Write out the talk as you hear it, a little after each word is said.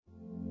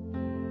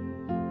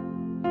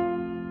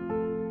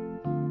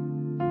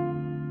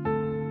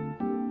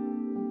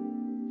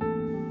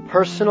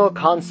Personal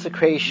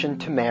Consecration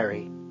to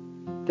Mary.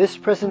 This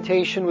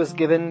presentation was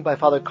given by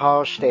Father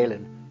Karl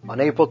Stehlin on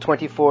April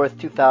 24,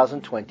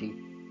 2020,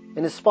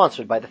 and is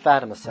sponsored by the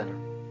Fatima Center.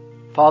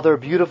 Father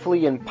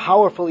beautifully and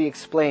powerfully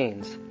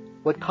explains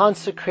what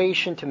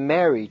consecration to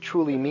Mary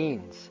truly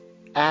means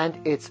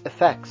and its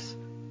effects.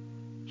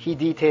 He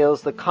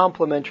details the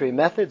complementary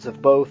methods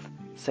of both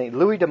St.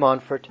 Louis de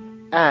Montfort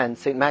and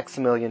St.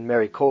 Maximilian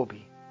Mary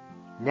Kolbe.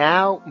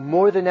 Now,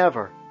 more than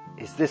ever,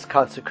 is this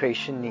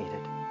consecration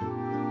needed.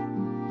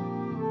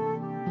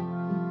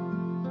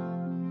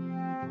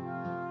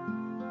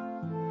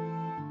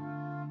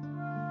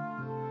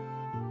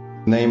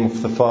 In the name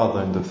of the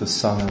Father, and of the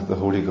Son, and of the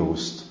Holy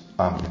Ghost.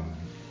 Amen.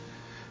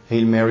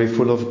 Hail Mary,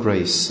 full of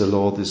grace, the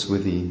Lord is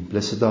with thee.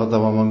 Blessed art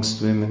thou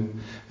amongst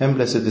women, and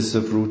blessed is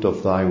the fruit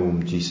of thy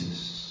womb,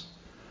 Jesus.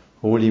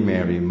 Holy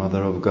Mary,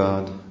 Mother of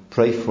God,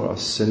 pray for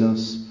us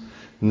sinners,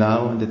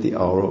 now and at the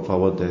hour of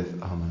our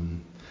death.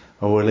 Amen.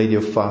 Our Lady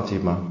of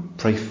Fatima,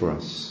 pray for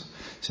us.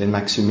 Saint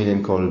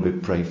Maximilian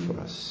Kolbe, pray for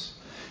us.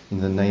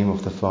 In the name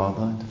of the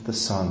Father, and of the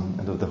Son,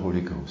 and of the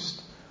Holy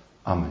Ghost.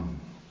 Amen.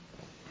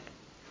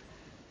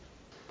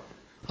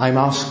 I'm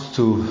asked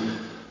to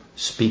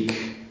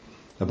speak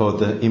about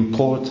the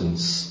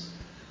importance,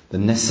 the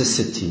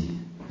necessity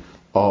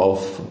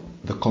of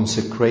the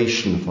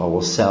consecration of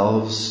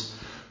ourselves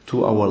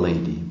to Our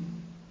Lady.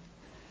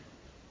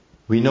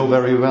 We know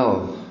very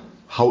well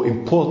how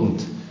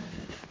important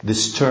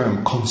this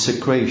term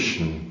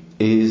consecration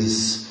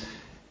is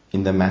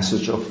in the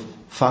message of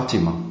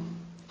Fatima.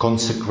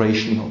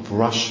 Consecration of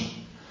Russia,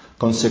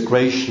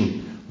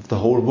 consecration of the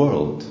whole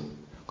world,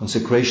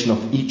 consecration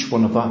of each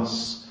one of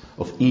us,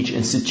 of each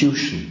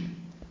institution,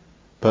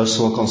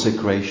 personal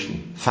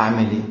consecration,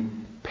 family,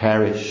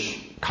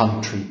 parish,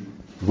 country,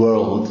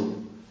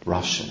 world,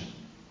 Russia.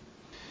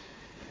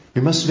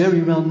 We must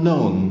very well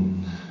know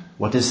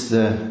what is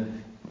the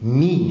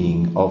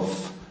meaning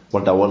of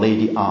what Our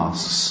Lady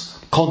asks.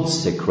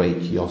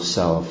 Consecrate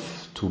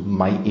yourself to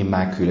my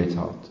Immaculate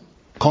Heart.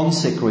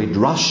 Consecrate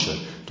Russia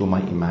to my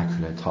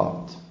Immaculate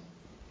Heart.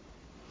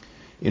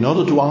 In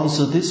order to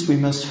answer this, we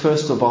must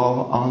first of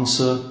all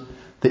answer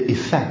the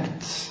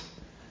effect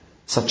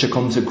such a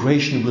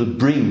consecration will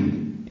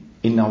bring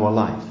in our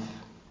life.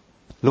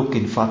 Look,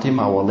 in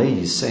Fatima, Our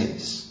Lady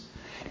says,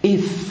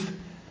 if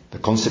the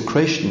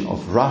consecration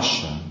of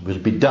Russia will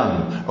be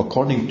done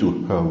according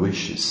to her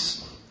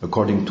wishes,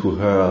 according to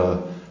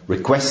her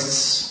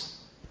requests,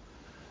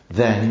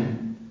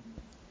 then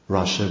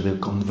Russia will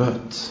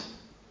convert.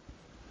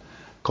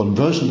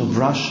 Conversion of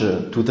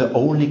Russia to the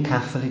only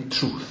Catholic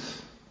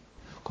truth.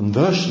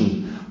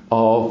 Conversion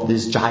of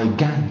this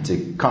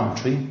gigantic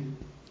country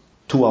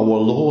to our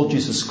Lord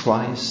Jesus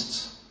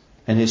Christ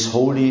and His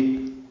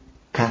Holy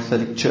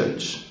Catholic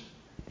Church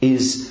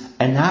is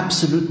an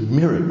absolute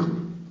miracle,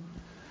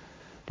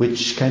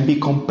 which can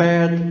be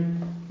compared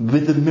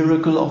with the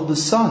miracle of the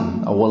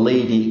sun Our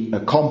Lady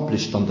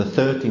accomplished on the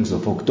 13th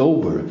of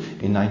October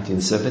in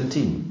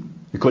 1917.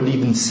 We could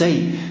even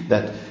say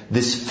that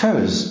this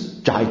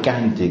first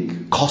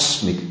gigantic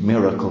cosmic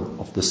miracle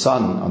of the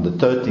sun on the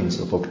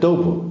 13th of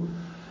October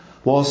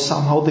was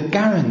somehow the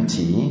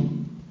guarantee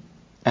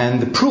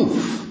and the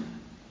proof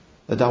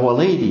that Our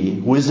Lady,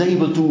 who is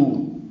able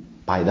to,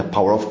 by the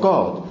power of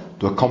God,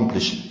 to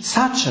accomplish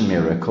such a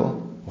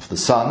miracle of the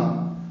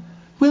sun,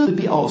 will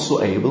be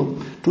also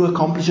able to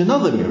accomplish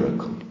another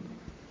miracle,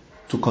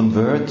 to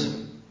convert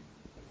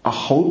a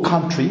whole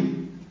country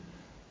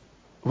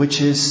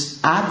which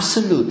is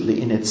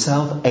absolutely in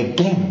itself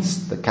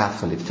against the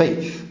Catholic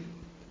faith,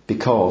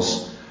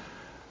 because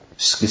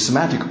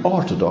schismatic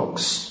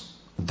Orthodox,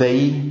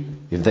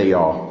 if they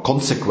are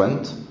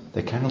consequent,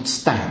 they cannot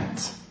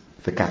stand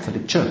the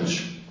Catholic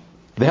Church.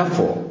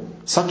 Therefore,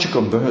 such a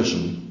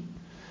conversion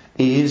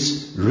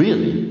is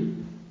really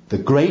the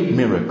great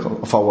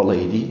miracle of Our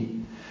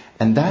Lady,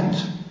 and that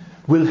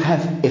will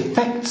have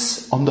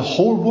effects on the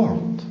whole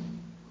world.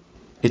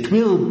 It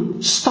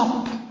will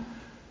stop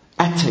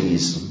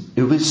atheism.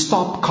 It will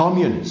stop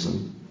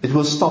communism. It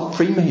will stop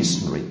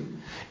Freemasonry.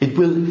 It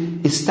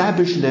will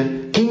establish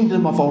the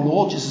kingdom of our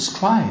Lord Jesus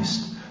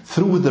Christ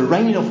through the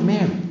reign of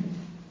Mary.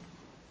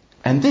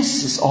 And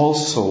this is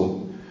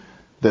also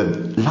the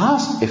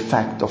last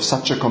effect of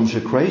such a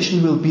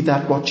consecration, will be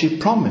that what she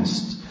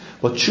promised,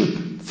 what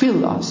should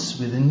fill us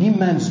with an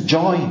immense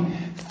joy,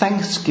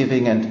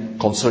 thanksgiving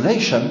and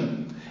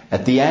consolation,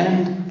 at the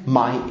end,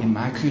 my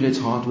Immaculate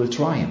Heart will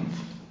triumph.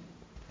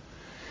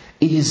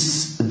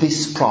 Is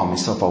this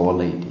promise of Our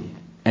Lady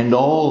and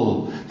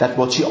all that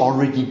what she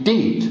already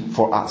did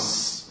for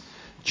us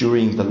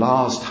during the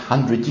last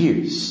 100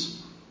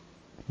 years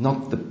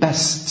not the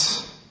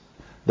best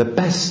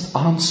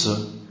answer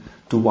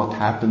to what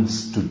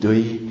happens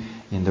today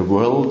in the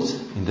world,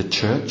 in the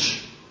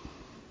church?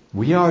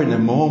 We are in a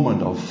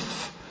moment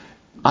of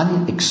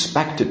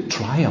unexpected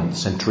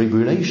trials and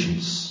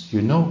tribulations,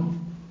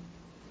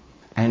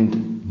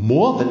 and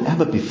more than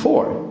ever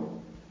before,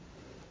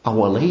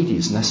 Our Lady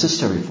is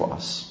necessary for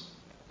us.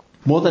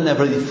 More than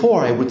ever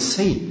before, I would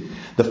say,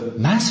 the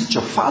message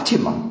of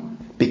Fatima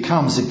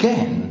becomes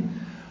again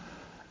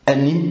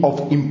and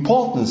of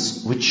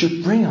importance which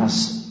should bring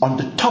us on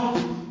the top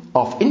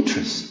of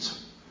interest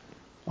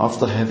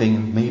after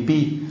having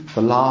maybe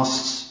the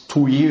last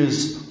 2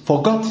 years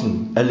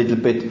forgotten a little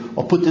bit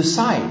or put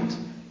aside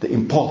the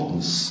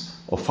importance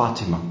of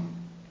Fatima.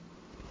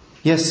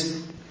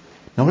 Yes,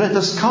 now let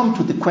us come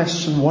to the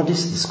question, what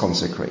is this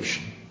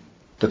consecration?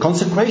 The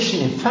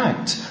consecration, in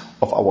fact,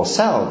 of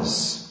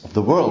ourselves, of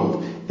the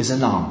world, is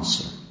an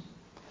answer.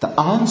 The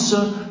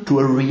answer to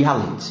a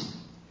reality.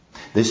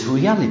 This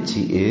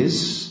reality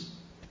is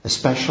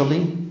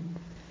especially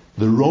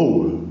the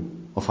role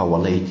of Our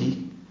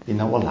Lady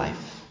in our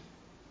life.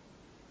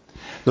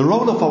 The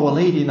role of Our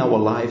Lady in our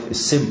life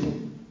is simple.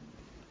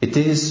 It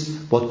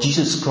is what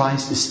Jesus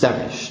Christ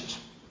established.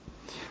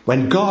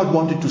 When God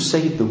wanted to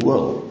save the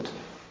world,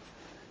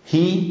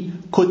 He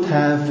could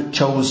have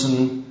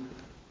chosen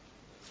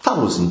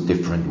 1,000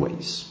 different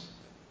ways.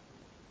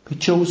 He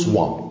chose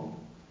one.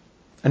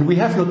 And we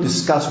have not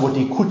discussed what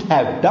He could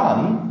have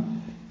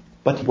done,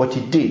 but what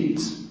He did.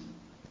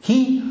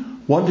 He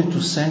wanted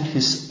to send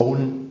His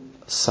own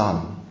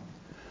Son,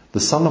 the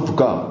Son of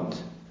God,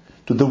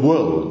 to the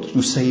world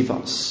to save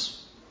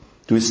us,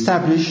 to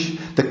establish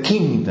the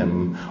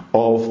kingdom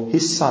of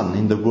His Son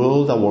in the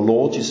world, our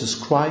Lord Jesus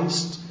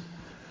Christ,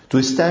 to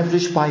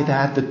establish by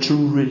that the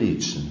true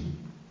religion,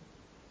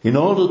 in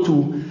order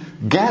to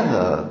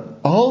gather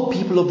all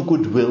people of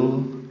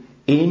goodwill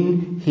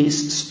in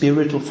His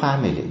spiritual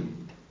family,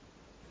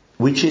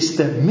 which is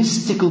the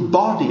mystical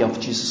body of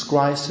Jesus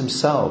Christ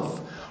Himself,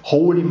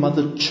 Holy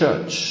Mother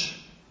Church.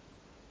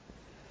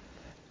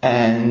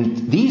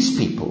 And these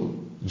people,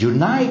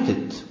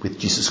 united with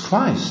Jesus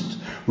Christ,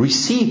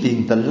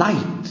 receiving the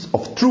light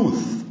of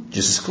truth,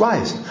 Jesus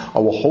Christ,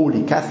 our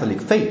holy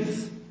Catholic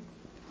faith,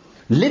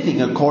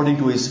 living according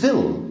to His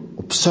will,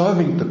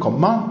 observing the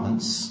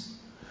commandments,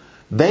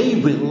 they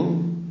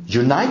will,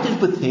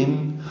 united with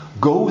Him,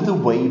 go the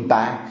way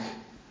back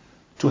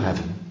to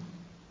heaven,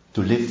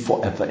 to live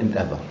forever and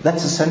ever.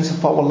 That's the sense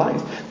of our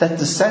life. That's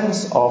the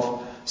sense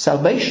of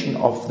salvation,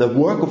 of the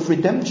work of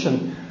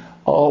redemption,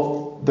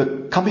 of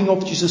the coming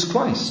of Jesus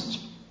Christ.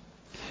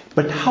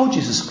 But how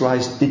Jesus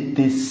Christ did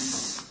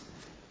this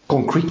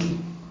concretely?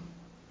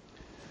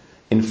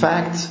 In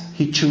fact,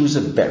 He chose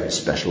a very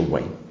special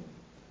way.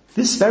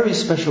 This very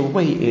special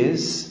way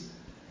is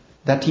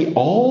that He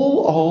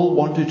all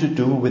wanted to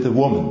do with a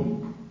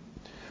woman,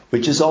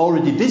 which is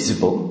already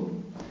visible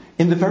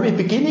in the very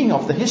beginning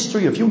of the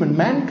history of human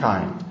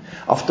mankind,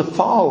 of the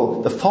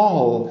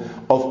fall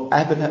of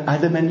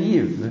Adam and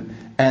Eve,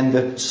 and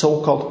the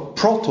so-called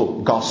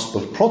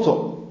proto-gospel,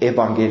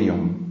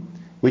 proto-evangelium,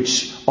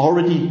 which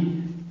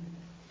already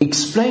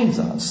explains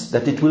us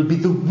that it will be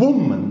the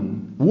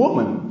woman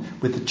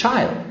with the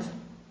child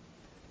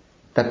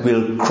that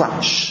will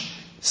crush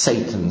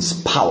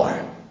Satan's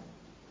power.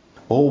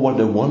 Oh, what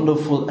a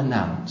wonderful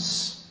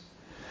announce.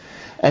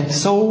 And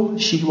so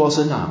she was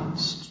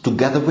announced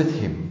together with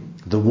Him,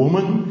 the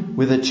woman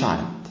with a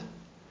child.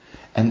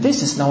 And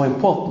this is now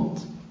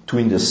important to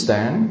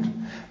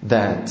understand,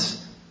 that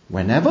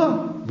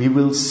whenever we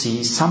will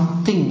see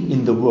something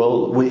in the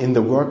world, in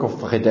the work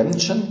of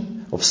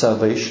redemption, of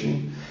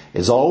salvation,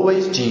 is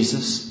always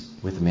Jesus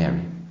with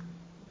Mary.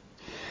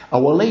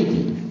 Our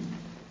Lady,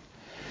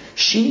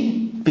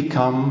 she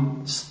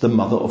becomes the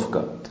Mother of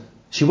God.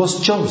 She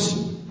was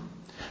chosen.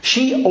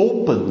 She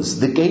opens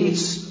the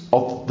gates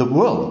of the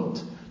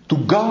world to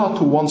God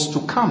who wants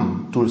to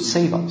come to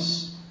save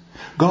us.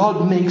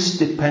 God makes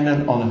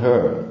dependent on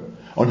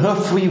her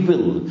free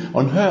will,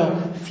 on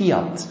her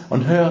fiat,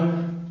 on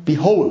her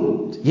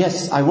behold,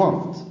 yes, I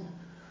want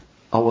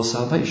our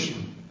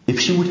salvation. If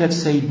she would have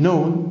said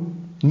no,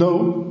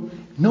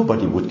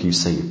 nobody would be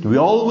saved. We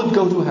all would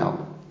go to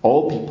hell,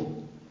 all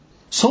people.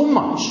 So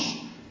much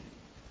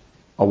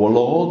our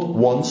Lord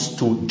wants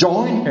to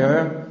join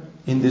her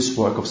in this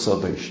work of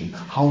salvation.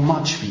 How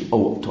much we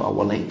owe to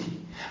Our Lady.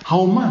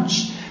 How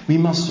much we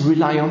must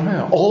rely on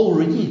her.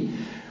 Already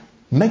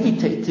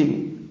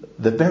meditating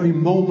the very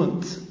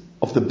moment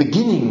of the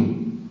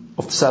beginning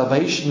of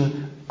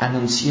salvation,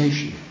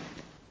 Annunciation.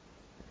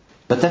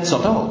 But that's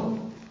not all.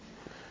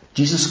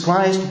 Jesus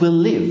Christ will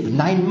live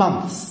 9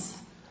 months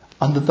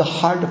under the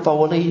heart of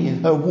Our Lady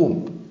in her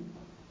womb,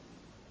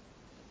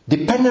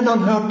 dependent on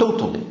her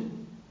totally,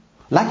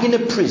 like in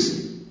a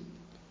prison.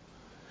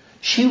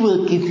 She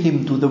will give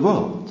Him to the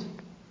world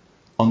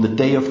on the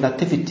day of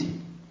Nativity,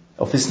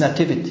 of His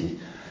Nativity,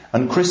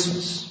 on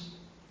Christmas.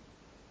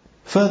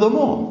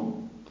 Furthermore,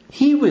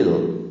 He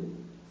will,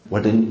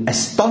 what an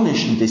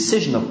astonishing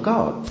decision of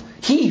God,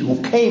 He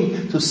who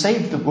came to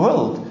save the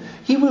world,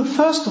 He will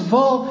first of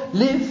all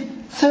live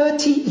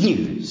 30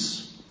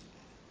 years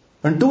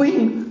and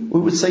doing, we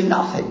would say,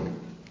 nothing.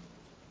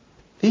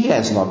 He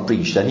has not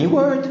preached any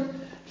word.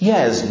 He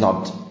has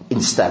not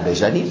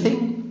established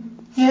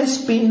anything. He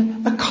has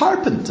been a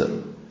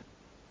carpenter,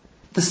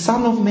 the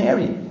son of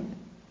Mary,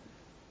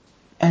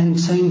 and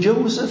Saint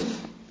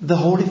Joseph, the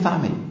Holy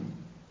Family.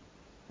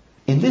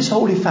 In this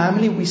Holy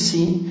Family we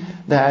see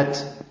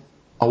that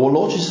our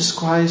Lord Jesus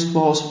Christ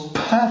was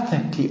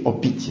perfectly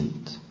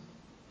obedient.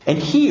 And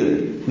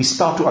here we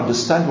start to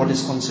understand what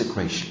is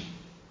consecration.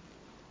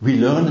 We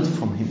learn it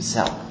from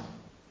himself.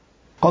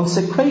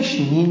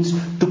 Consecration means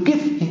to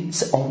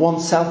give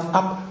oneself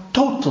up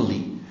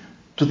totally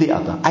to the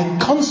other. I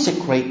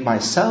consecrate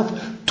myself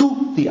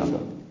to the other.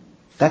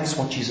 That's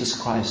what Jesus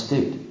Christ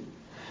did.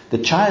 The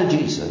child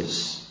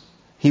Jesus,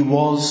 he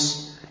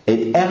was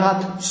et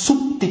erat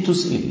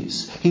subditus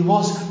illis. He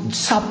was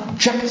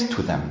subject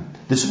to them.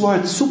 This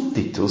word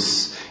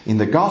subditus in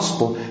the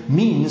gospel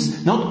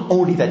means not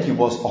only that he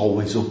was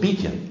always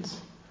obedient,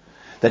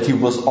 that he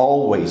was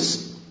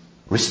always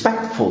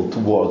respectful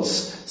towards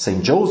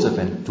Saint Joseph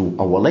and to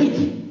Our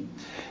Lady,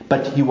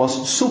 but he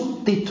was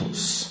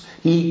subditus.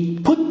 He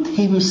put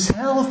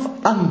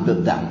himself under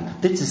them.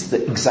 This is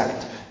the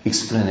exact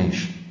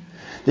explanation.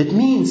 That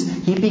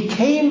means he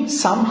became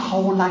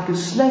somehow like a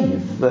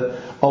slave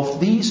of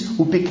these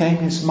who became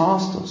his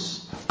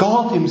masters.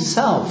 God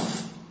himself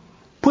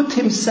put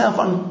himself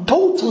on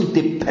total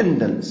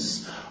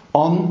dependence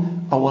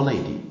on Our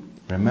Lady.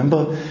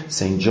 Remember,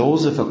 Saint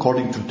Joseph,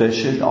 according to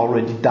tradition,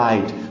 already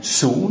died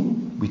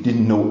soon. We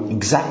didn't know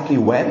exactly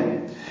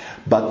when,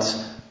 but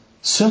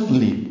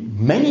certainly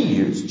many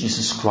years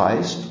Jesus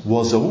Christ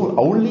was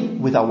only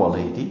with Our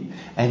Lady,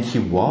 and he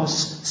was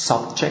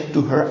subject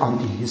to her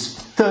until his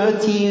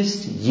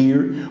 30th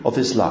year of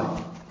his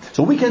life.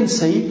 So we can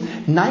say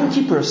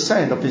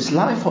 90% of his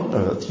life on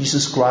earth,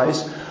 Jesus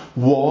Christ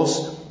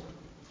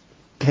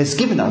has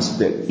given us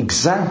the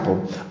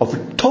example of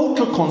a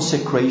total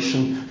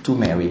consecration to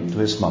Mary, to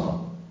his mother.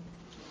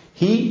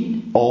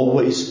 He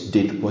always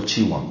did what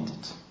she wanted.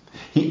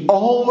 He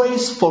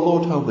always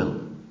followed her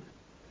will.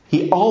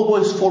 He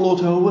always followed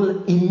her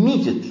will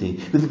immediately,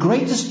 with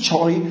greatest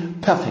joy,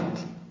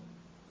 perfectly.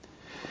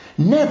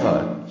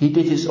 Never he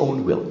did his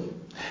own will.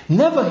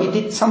 Never he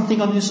did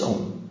something on his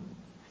own.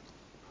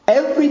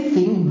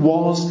 Everything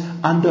was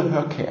under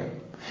her care.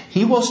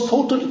 He was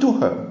totally to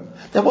her.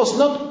 There was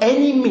not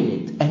any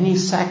minute, any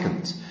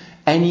second,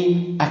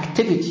 any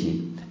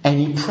activity,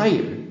 any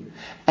prayer,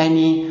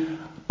 any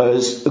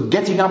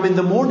getting up in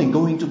the morning,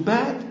 going to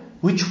bed,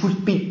 which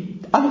would be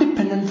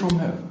independent from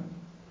her.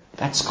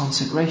 That's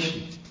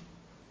consecration.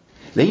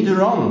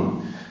 Later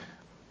on,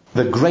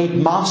 the great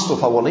master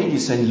of Our Lady,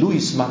 Saint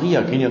Louis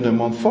Maria Grignon de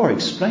Montfort,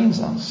 explains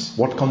us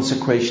what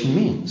consecration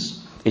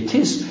means. It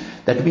is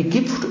that we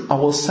give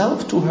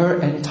ourselves to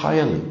her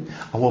entirely.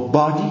 Our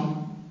body,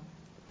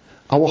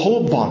 our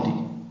whole body,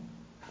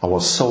 our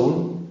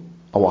soul,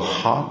 our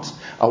heart,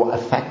 our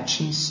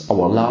affections,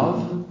 our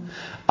love,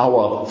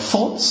 our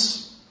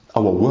thoughts,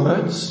 our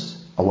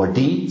words, our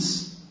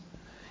deeds,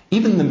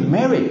 even the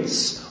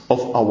merits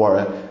of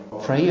our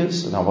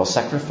prayers and our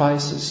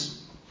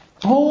sacrifices,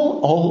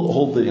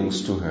 all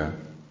belongs to her.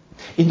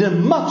 In a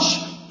much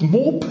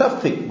more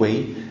perfect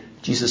way,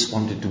 Jesus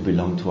wanted to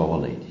belong to Our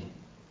Lady.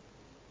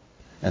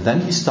 And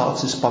then he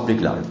starts his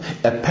public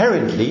life.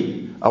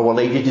 Apparently, Our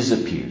Lady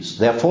disappears.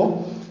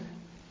 Therefore,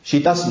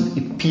 she doesn't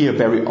appear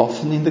very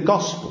often in the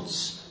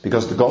Gospels,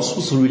 because the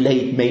Gospels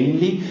relate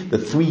mainly the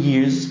 3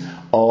 years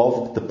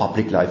of the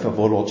public life of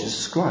our Lord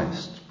Jesus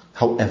Christ.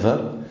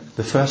 However,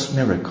 the first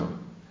miracle,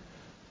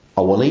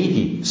 Our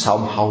Lady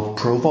somehow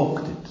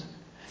provoked it.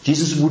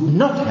 Jesus would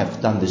not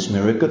have done this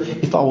miracle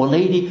if Our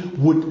Lady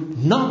would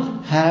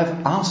not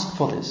have asked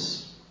for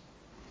this.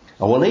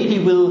 Our Lady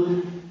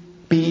will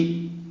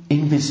be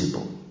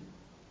invisible,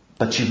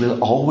 but she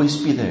will always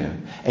be there.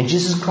 And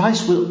Jesus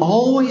Christ will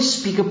always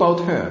speak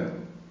about her.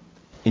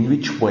 In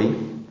which way?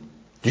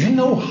 Do you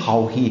know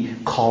how he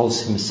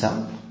calls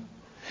himself?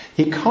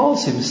 He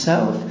calls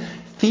himself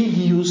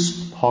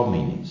Filius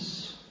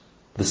Hominis,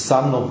 the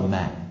Son of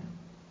Man.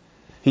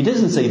 He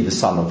doesn't say the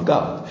Son of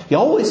God. He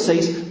always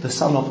says the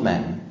Son of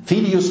Man.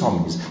 Filius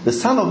Hominis. The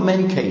Son of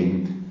Man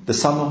came, the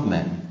Son of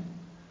Man.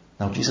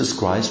 Now Jesus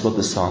Christ was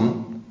the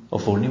Son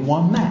of only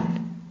one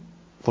man,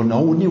 for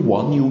only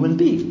one human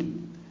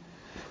being.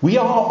 We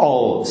are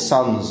all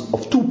sons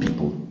of two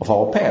people, of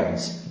our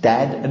parents,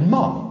 dad and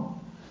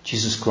mom.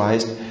 Jesus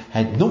Christ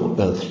had no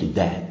earthly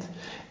dad.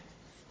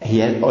 He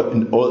had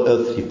an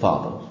earthly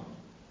father.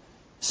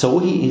 So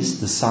he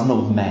is the Son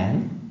of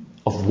Man,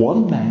 of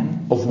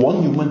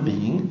one human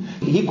being.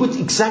 He could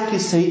exactly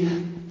say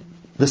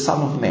the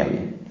Son of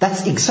Mary.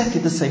 That's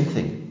exactly the same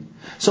thing.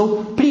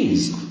 So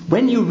please,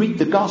 when you read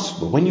the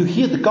Gospel, when you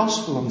hear the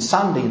Gospel on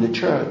Sunday in the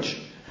church,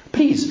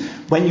 please,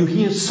 when you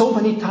hear so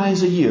many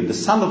times a year, the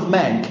Son of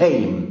Man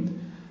came,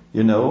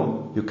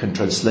 you can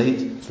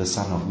translate the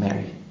Son of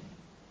Mary.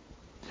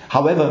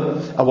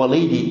 However, Our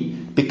Lady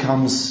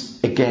becomes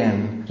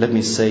again,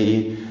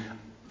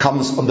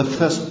 comes on the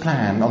first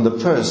plan, on the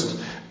first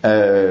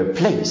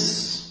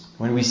place,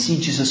 when we see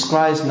Jesus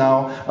Christ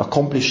now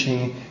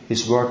accomplishing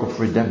his work of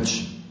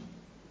redemption.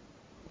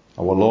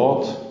 Our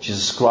Lord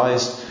Jesus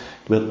Christ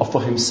will offer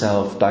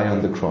himself, die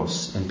on the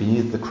cross, and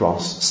beneath the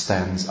cross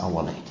stands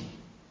Our Lady.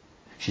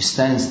 She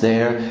stands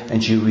there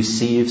and she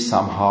receives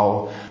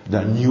somehow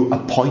the new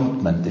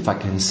appointment, if I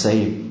can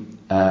say,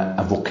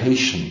 a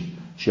vocation.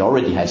 She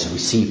already has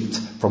received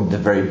from the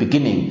very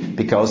beginning,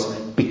 because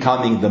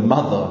becoming the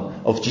mother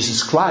of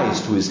Jesus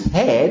Christ, who is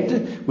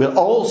head, will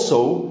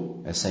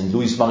also, as St.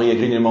 Louis Maria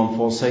Grigny de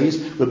Montfort says,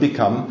 will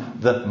become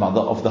the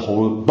mother of the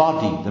whole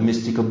body, the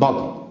mystical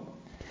body.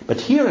 But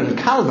here in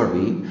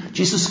Calvary,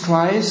 Jesus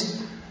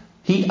Christ,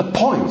 he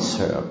appoints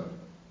her,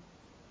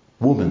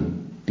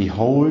 woman,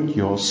 behold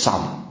your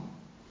son.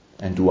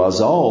 And to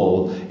us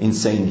all in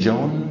St.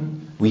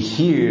 John, we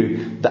hear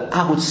the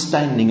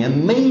outstanding,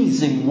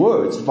 amazing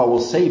words of our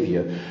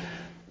Savior.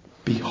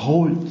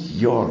 Behold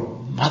your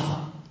mother.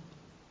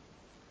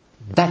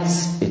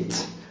 That's it,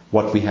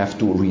 what we have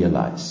to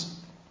realize.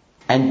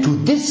 And to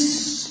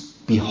this,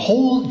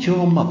 behold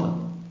your mother,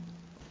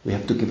 we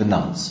have to give an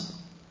answer.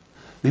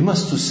 We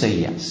must to say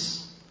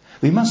yes.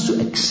 We must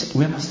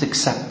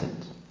accept it.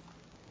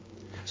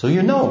 So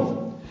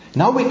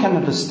now we can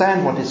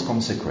understand what is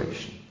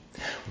consecration.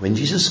 When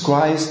Jesus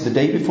Christ, the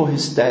day before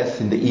his death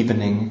in the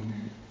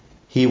evening,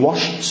 he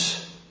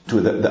washed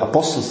to the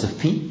apostles the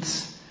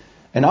feet,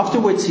 and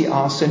afterwards he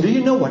asked them, do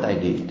you know what I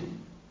did?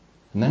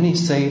 And then he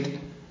said,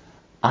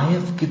 I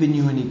have given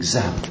you an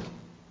example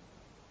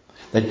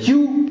that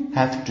you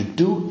have to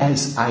do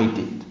as I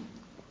did.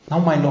 Now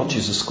my Lord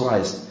Jesus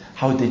Christ,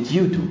 how did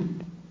you do?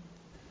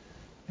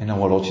 And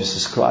our Lord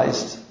Jesus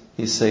Christ,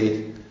 he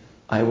said,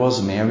 I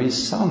was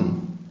Mary's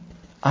son.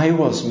 I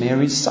was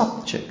Mary's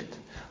subject.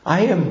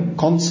 I am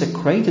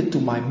consecrated to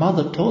my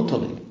mother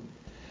totally.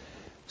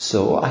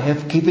 So I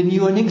have given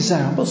you an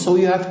example, so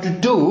you have to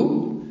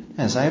do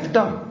as I have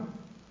done.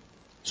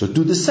 So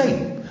do the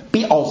same.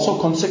 Be also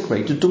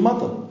consecrated to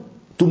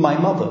my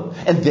mother.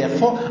 And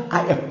therefore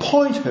I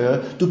appoint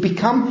her to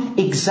become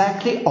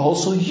exactly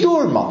also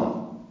your mother.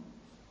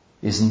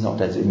 Isn't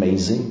that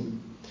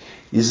amazing?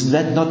 Isn't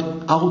that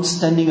not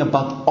outstanding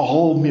above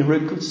all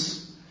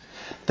miracles?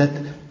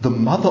 That the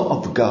mother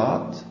of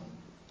God,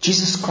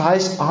 Jesus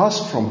Christ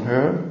asks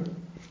her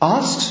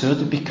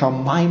to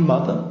become my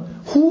mother.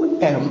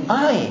 Who am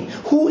I?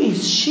 Who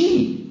is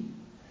she?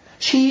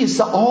 She is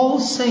the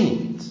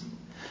all-saint.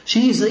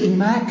 She is the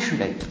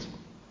immaculate.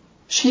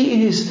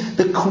 She is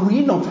the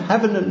queen of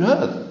heaven and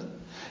earth.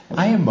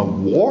 I am a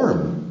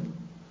worm.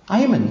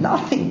 I am a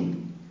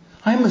nothing.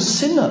 I am a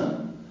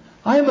sinner.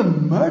 I am a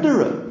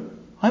murderer.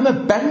 I am a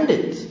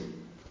bandit.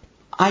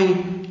 I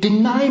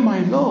deny my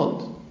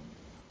Lord.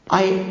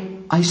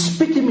 I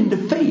spit him in the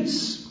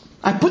face.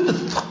 I put the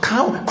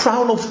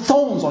crown of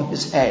thorns on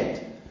his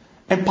head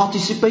and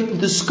participate in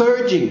the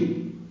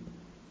scourging.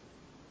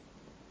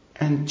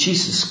 And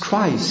Jesus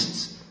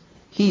Christ,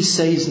 he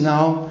says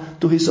now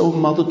to his own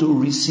mother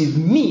to receive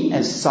me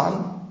as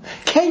son.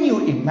 Can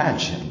you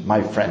imagine,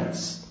 my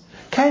friends?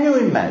 Can you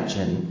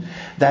imagine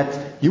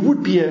that you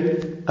would be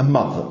a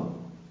mother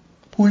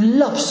who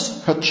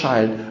loves her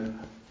child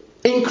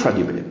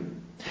incredibly?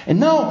 And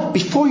now,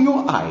 before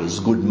your eyes,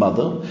 good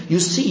mother, you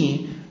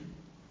see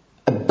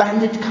a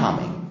bandit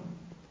coming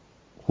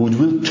who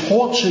will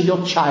torture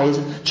your child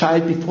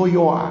before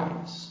your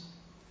eyes,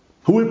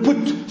 who will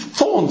put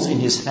thorns in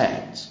his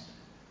hands,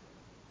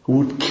 who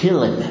would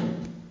kill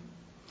him.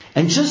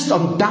 And just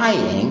on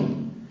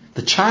dying,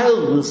 the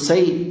child will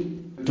say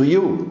to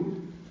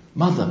you,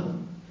 Mother,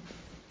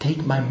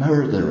 take my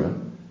murderer,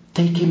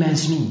 take him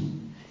as me.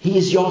 He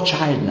is your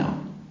child now.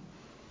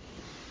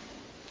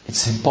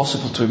 It's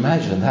impossible to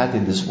imagine that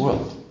in this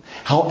world.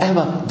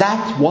 However,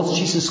 that was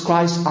Jesus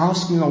Christ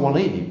asking Our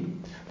Lady.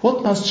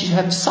 What must she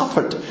have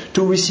suffered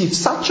to receive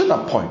such an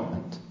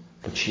appointment?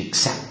 But she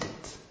accepted.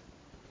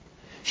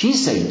 She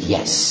said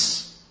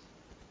yes.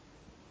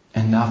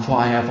 And therefore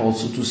I have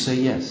also to say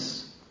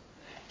yes.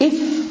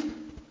 If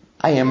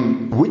I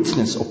am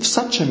witness of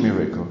such a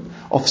miracle,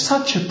 of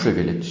such a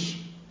privilege,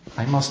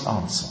 I must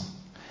answer.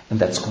 And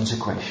that's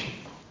consecration.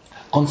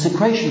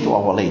 Consecration to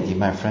Our Lady,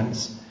 my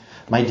friends,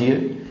 my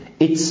dear,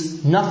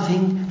 it's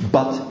nothing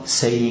but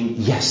saying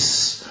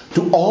yes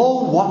to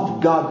all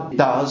what God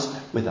does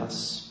with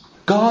us.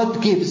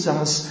 God gives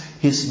us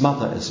His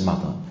mother as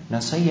mother. And I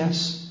say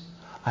yes.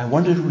 I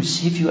want to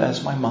receive you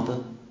as my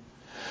mother.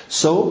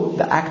 So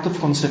the act of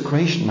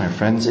consecration, my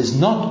friends, is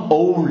not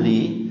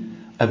only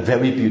a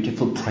very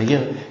beautiful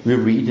prayer we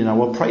read in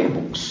our prayer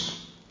books.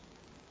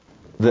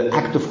 The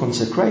act of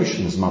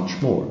consecration is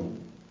much more.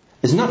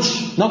 It's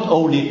not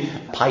only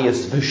a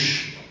pious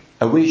wish,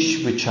 a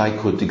wish which I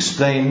could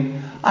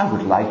explain, I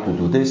would like to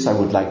do this, I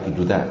would like to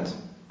do that.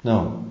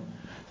 No.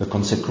 The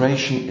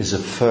consecration is a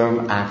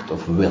firm act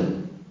of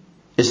will.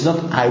 It's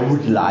not I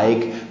would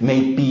like,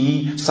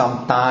 maybe,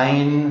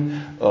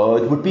 sometime,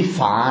 it would be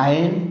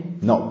fine.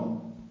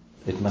 No.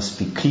 It must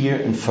be clear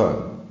and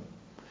firm.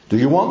 Do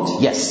you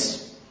want? Yes.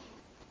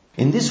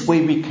 In this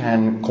way we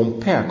can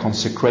compare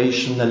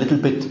consecration a little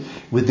bit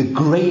with the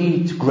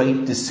great,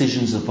 great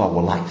decisions of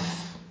our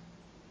life.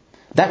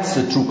 That's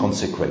the true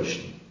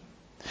consecration.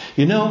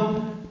 You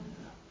know,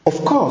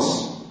 of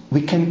course,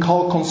 we can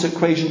call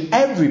consecration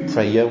every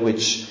prayer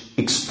which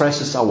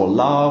expresses our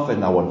love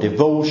and our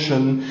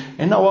devotion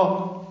and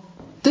our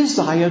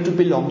desire to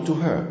belong to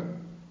her.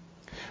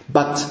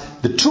 But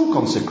the true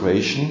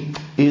consecration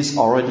is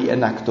already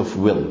an act of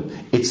will.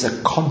 It's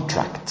a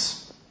contract.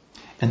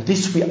 And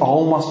this we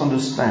all must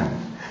understand.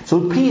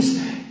 So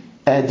please,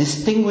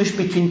 distinguish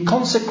between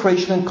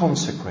consecration and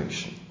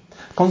consecration.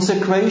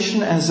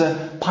 Consecration as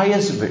a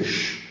pious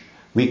wish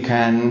we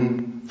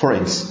can, for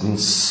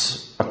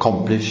instance,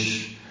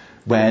 accomplish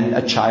when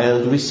a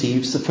child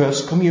receives the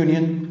first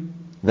communion.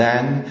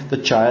 Then the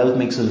child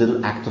makes a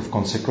little act of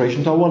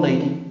consecration to Our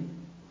Lady.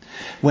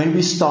 When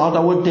we start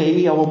our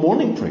day, our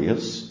morning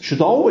prayers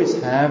should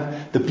always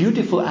have the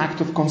beautiful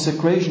act of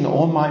consecration.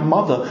 Oh, my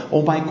mother,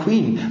 oh, my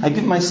queen, I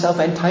give myself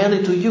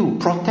entirely to you.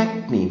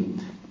 Protect me.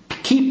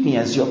 Keep me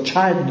as your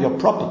child and your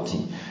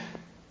property.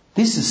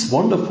 This is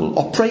wonderful.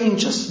 Or praying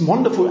just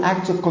wonderful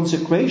acts of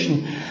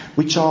consecration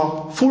which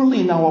are fully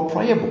in our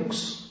prayer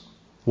books.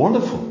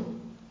 Wonderful.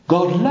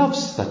 God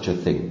loves such a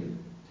thing.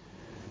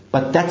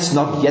 But that's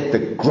not yet the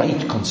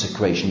great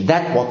consecration.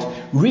 That's what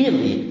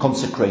really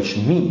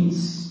consecration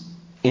means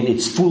in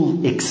its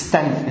full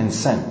extent and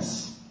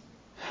sense.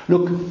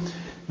 Look,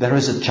 there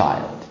is a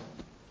child.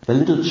 The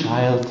little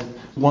child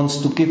wants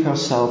to give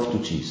herself to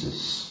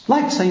Jesus.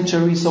 Like St.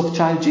 Teresa of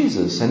Child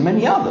Jesus and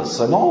many others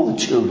and all the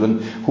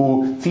children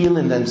who feel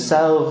in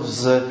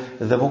themselves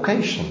the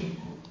vocation.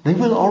 They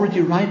will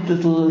already write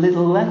little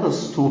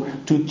letters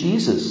to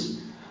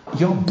Jesus.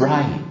 Your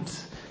bride,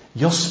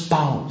 your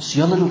spouse,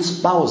 your little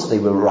spouse, they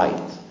will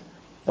write.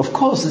 Of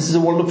course, this is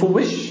a wonderful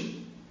wish.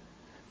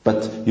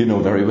 But you know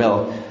very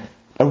well,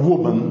 a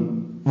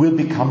woman will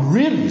become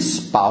really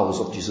spouse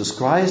of Jesus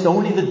Christ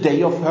only the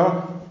day of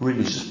her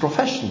religious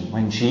profession,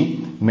 when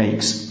she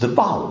makes the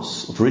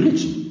vows of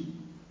religion.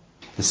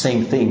 The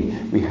same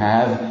thing we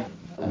have,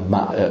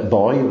 a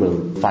boy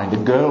will find a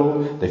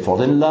girl, they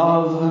fall in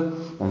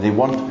love, and they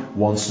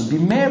wants to be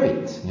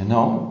married, you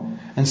know.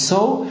 And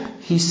so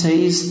he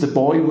says, the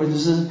boy,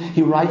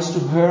 he writes to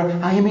her,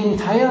 I am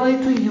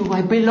entirely to you,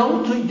 I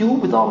belong to you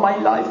with all my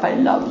life, I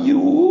love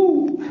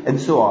you, and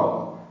so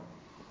on.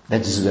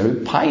 That is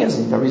very pious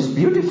and very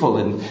beautiful,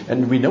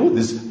 and we know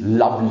these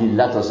lovely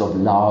letters of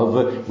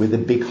love with the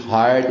big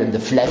heart and the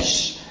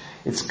flesh.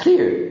 It's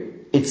clear.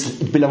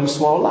 It belongs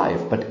to our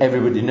life, but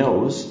everybody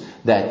knows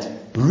that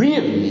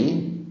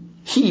really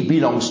he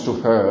belongs to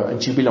her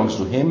and she belongs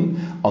to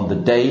him on the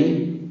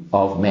day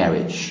of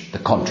marriage, the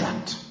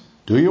contract.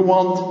 Do you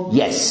want?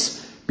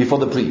 Yes. Before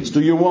the priest.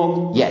 Do you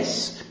want?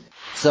 Yes.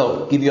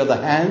 So, give your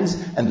other hands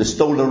and the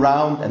stole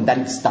around and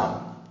then it's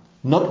done.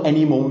 Not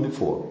any moment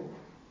before.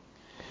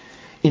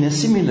 In a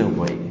similar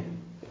way,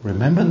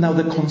 remember now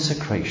the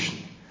consecration.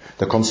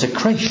 The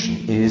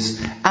consecration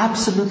is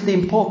absolutely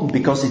important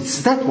because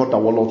it's that what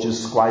our Lord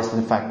Jesus Christ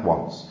in fact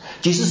wants.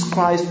 Jesus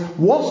Christ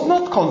was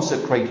not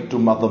consecrated to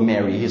Mother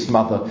Mary, his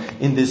mother,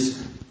 in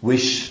this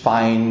wish,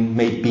 fine,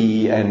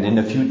 maybe, and in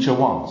the future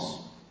once.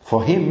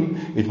 For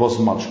him, it was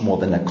much more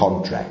than a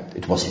contract.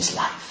 It was his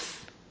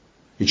life.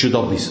 It should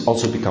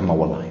also become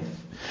our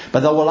life.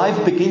 But our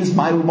life begins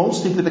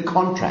mostly with a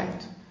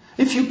contract.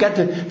 If you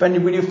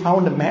when you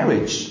found a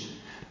marriage,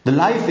 the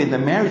life in the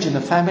marriage in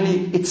the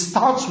family, it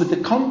starts with the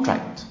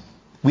contract.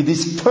 With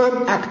this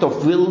firm act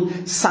of will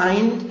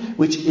signed,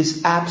 which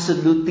is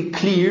absolutely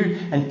clear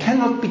and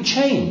cannot be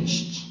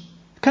changed.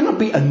 Cannot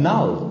be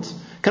annulled.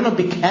 Cannot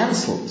be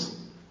cancelled.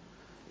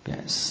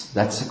 Yes,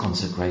 that's the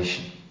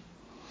consecration.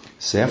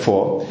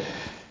 Therefore,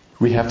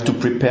 we have to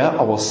prepare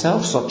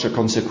ourselves such a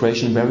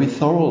consecration very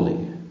thoroughly.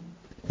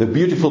 The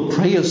beautiful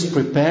prayers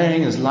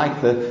preparing is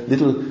like the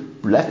little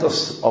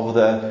letters of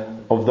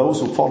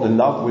those who fall in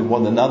love with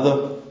one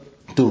another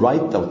to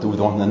write to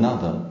one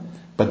another.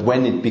 But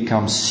when it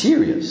becomes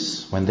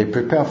serious, when they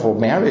prepare for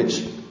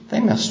marriage, they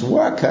must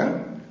work.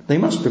 They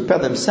must prepare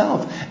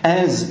themselves,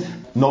 as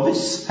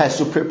novice has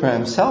to prepare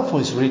himself for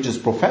his religious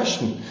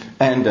profession,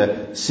 and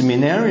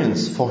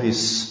seminarians for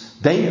his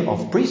day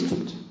of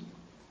priesthood.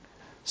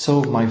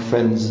 So, my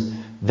friends,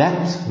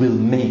 that will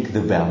make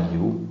the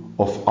value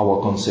of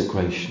our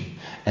consecration.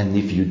 And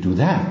if you do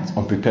that,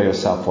 and prepare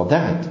yourself for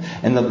that,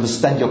 and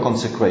understand your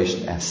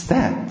consecration as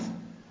that,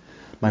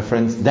 my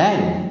friends,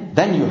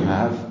 then you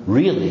have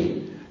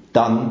really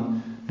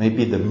done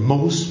maybe the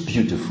most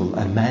beautiful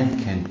a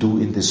man can do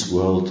in this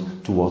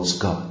world towards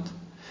God.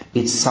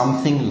 It's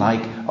something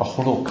like a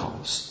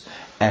Holocaust,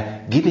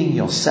 giving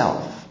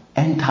yourself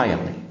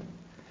entirely,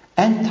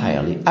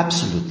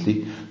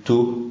 absolutely,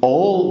 to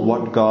all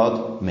what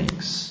God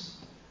makes.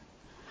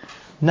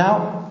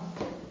 Now,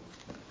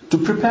 to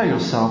prepare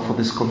yourself for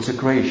this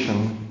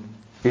consecration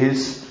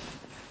is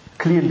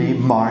clearly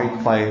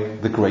marked by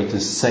the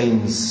greatest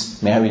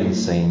saints, Marian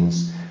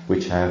saints,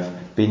 which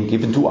have been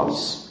given to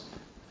us,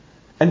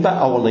 and by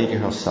Our Lady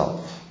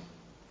herself.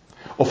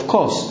 Of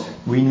course,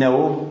 we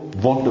know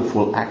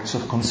wonderful acts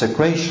of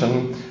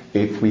consecration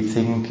if we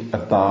think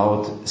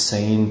about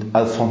Saint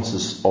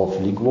Alphonsus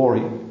of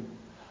Liguori,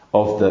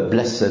 of the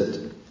Blessed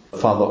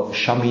Father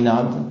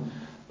Chaminade,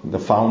 the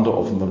founder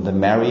of the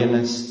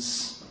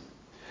Marianists.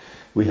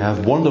 We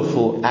have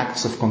wonderful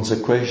acts of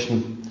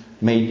consecration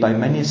made by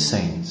many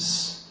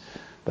saints.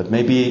 But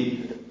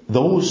maybe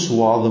those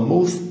who are the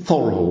most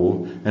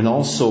thorough and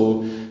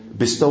also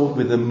bestowed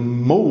with the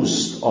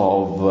most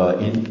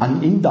of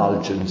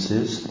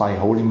indulgences by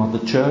Holy Mother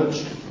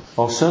Church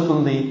are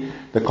certainly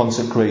the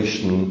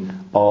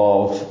consecration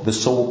of the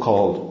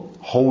so-called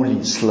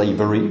Holy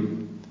Slavery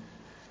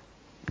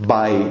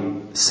by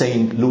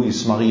Saint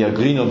Louis Maria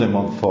Grignion de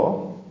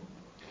Montfort,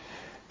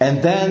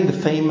 and then the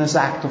famous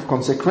act of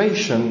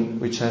consecration,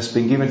 which has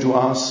been given to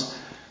us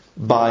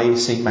by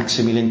Saint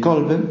Maximilian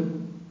Kolbe.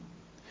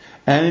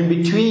 And in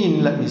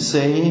between, let me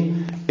say,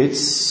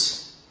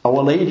 it's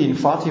Our Lady in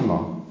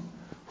Fatima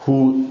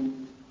who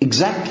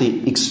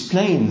exactly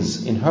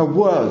explains in her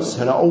words,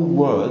 in her own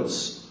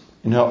words,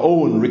 in her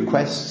own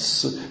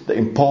requests, the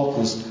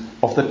importance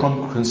of the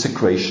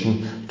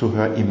consecration to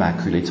her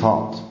Immaculate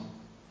Heart.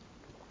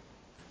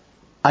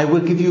 I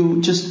will give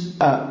you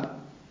just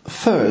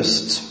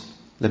first,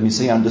 let me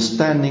say,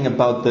 understanding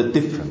about the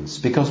difference.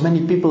 Because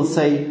many people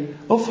say,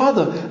 "Oh,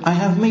 Father, I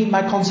have made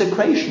my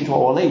consecration to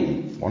Our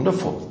Lady."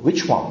 Wonderful.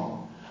 Which one?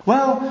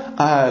 Well,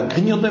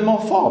 Grignion de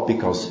Montfort,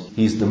 because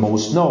he's the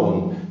most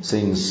known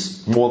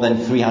since more than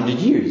 300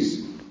 years.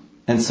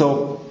 And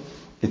so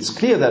it's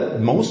clear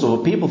that most of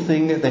the people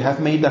think that they have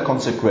made their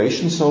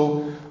consecration,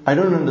 so I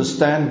don't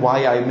understand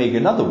why I make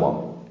another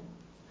one.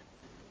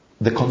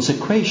 The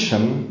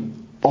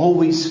consecration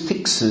always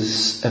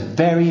fixes a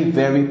very,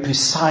 very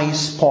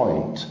precise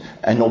point,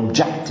 an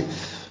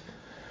objective.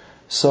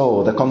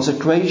 So the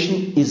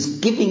consecration is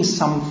giving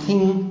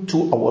something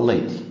to Our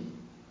Lady.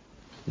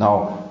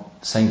 Now,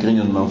 Saint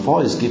Grignion de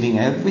Montfort is giving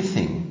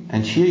everything.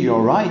 And here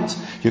you're right.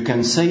 You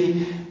can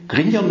say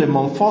Grignion de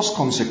Montfort's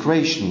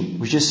consecration,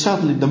 which is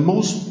certainly the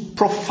most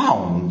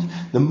profound,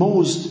 the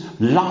most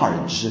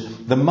large,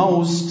 the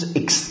most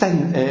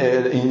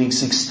in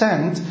its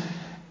extent,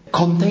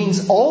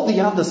 contains all the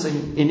others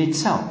in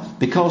itself.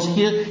 Because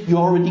here you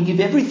already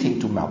give everything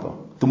to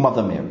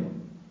Mother Mary.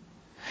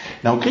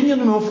 Now Grignion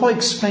de Montfort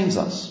explains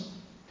us.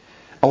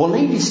 Our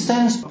Lady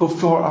stands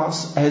before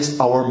us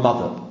as our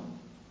mother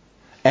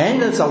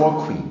and as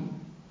our queen.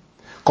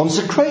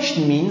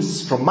 Consecration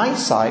means, from my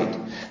side,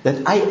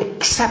 that I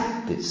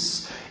accept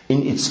this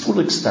in its full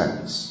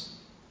extent.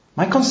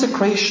 My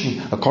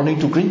consecration, according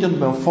to Grignion de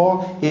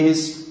Montfort,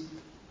 is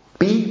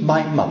be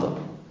my mother,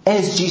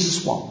 as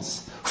Jesus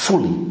wants,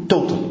 fully,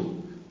 totally.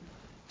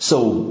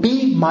 So,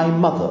 be my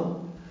mother,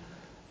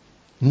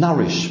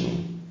 nourish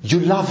me.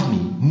 You love me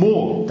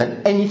more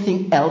than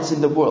anything else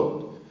in the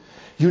world.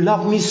 You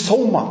love me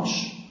so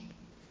much.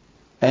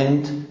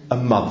 And a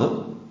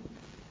mother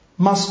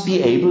must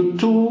be able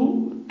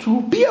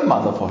to be a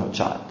mother for her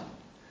child.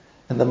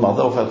 And the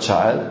mother of her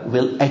child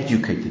will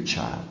educate the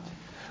child,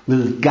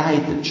 will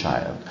guide the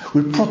child,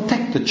 will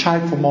protect the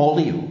child from all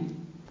evil,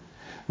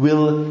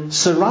 will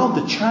surround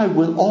the child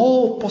with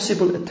all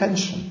possible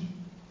attention,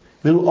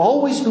 will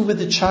always be with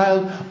the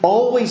child,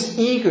 always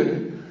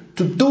eager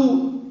to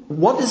do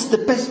what is the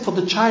best for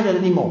the child at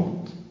any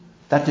moment.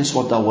 That is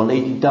what Our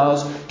Lady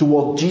does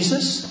toward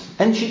Jesus,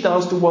 and she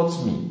does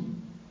towards me.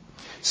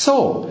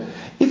 So,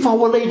 if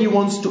Our Lady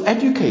wants to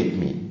educate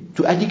me,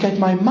 to educate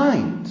my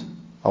mind,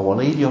 Our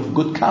Lady of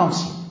good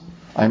counsel,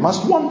 I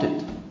must want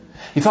it.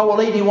 If Our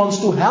Lady wants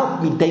to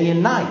help me day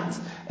and night,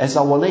 as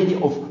Our Lady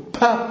of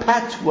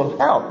perpetual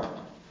help,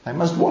 I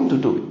must want to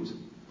do it.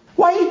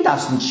 Why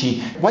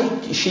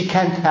she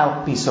can't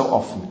help me so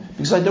often?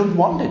 Because I don't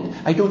want it.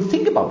 I don't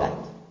think about that.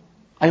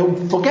 I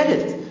don't forget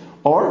it.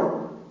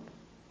 Or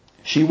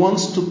she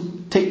wants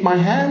to take my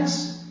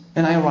hands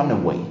and I run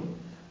away.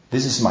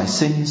 This is my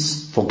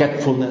sins,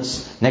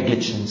 forgetfulness,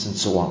 negligence, and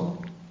so on.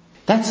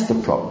 That's the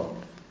problem.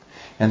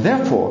 And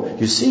therefore,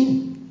 you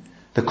see,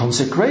 the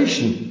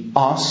consecration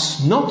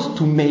asks not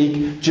to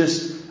make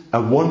just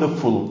a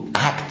wonderful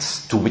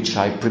act to which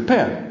I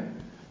prepare.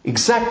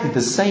 Exactly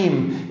the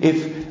same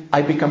if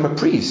I become a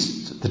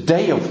priest. The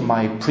day of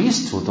my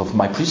priesthood, of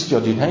my priestly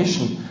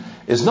ordination,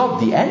 is not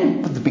the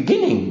end, but the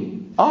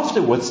beginning.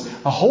 Afterwards,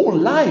 a whole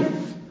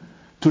life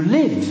to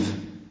live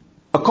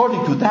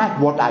according to that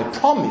what I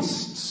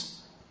promised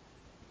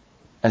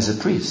as a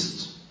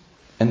priest.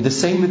 And the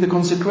same with the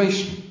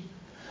consecration.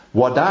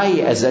 What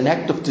I, as an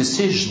act of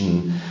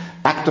decision,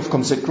 act of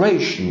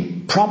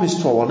consecration,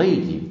 promised to Our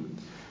Lady,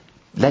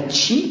 that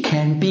she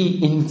can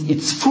be in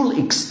its full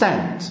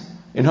extent,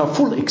 in her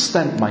full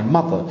extent, my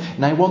mother,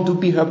 and I want to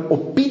be her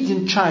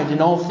obedient child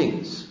in all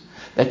things.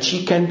 That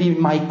she can be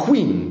my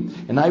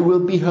queen, and I will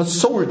be her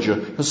soldier,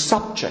 her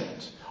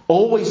subject,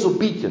 always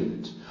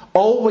obedient,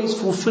 always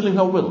fulfilling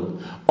her will,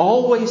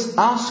 always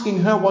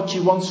asking her what she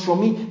wants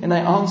from me, and I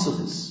answer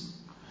this.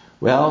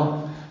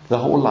 Well, the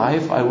whole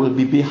life I will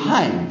be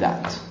behind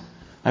that.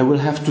 I will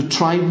have to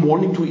try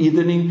morning to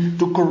evening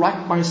to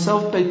correct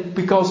myself,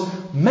 because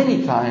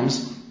many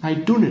times I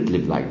do not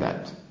live like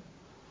that.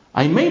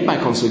 I made my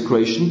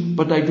consecration,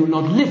 but I do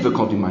not live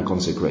according to my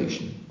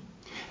consecration.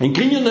 And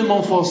Grignion de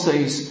Montfort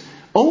says,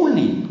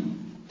 only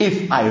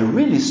if I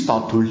really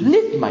start to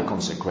live my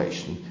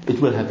consecration, it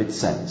will have its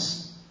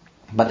sense.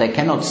 But I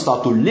cannot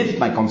start to live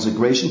my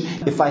consecration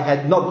if I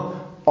had not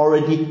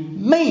already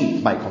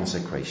made my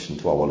consecration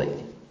to Our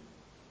Lady.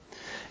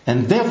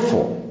 And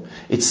therefore,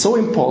 it's so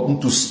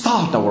important to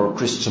start our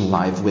Christian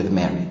life with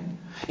Mary.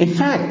 In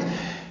fact,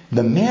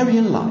 the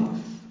Marian life,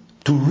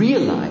 to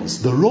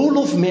realize the role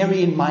of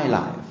Mary in my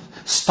life,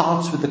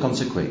 starts with the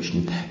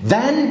consecration.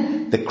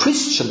 Then the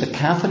Christian, the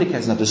Catholic,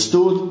 has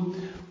understood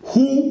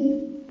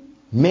who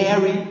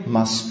Mary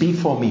must be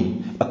for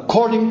me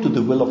according to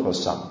the will of her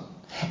Son.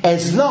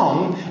 As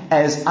long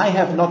as I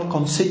have not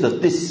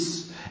considered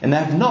this and I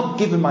have not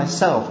given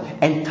myself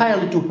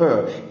entirely to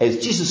her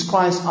as Jesus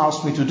Christ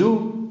asked me to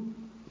do,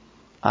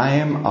 I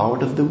am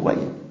out of the way.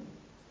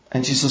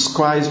 And Jesus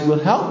Christ will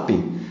help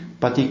me,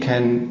 but He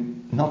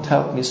can not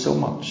help me so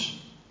much.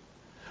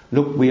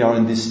 Look, we are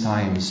in these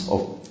times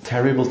of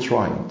terrible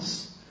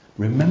trials.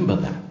 Remember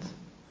that.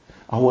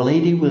 Our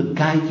Lady will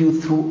guide you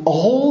through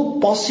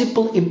all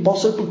possible,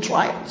 impossible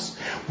trials.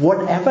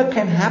 Whatever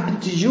can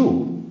happen to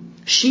you,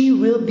 she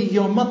will be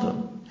your mother.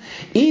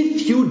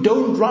 If you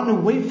don't run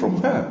away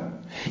from her,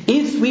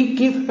 if we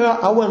give her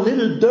our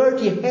little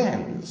dirty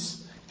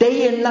hands,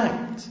 day and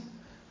night,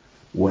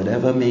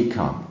 whatever may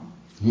come,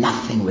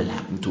 nothing will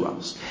happen to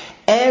us.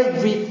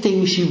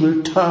 Everything she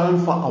will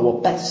turn for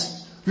our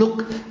best.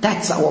 Look,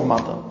 that's our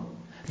mother.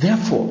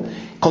 Therefore,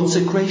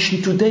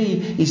 consecration today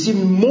is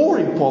even more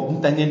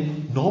important than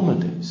in normal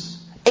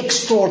days.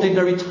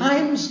 Extraordinary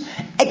times,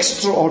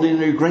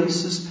 extraordinary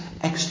graces,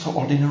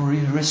 extraordinary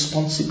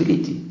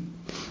responsibility.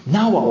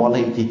 Now Our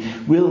Lady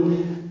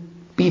will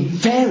be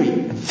very,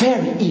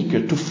 very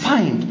eager to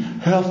find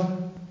her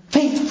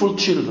faithful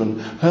children,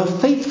 her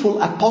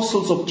faithful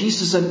apostles of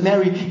Jesus and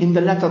Mary in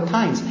the latter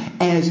times,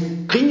 as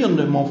Grignon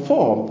de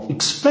Montfort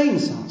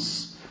explains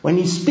us when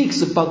he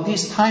speaks about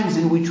these times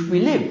in which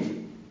we live.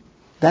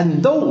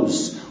 Then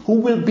those who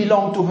will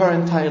belong to her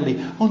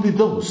entirely, only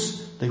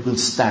those, they will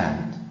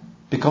stand.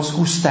 Because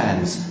who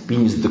stands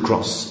beneath the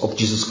cross of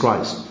Jesus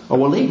Christ,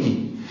 Our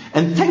Lady?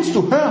 And thanks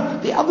to her,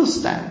 the others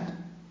stand.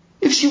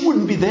 If she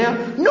wouldn't be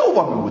there, no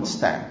one would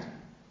stand.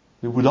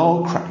 We would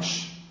all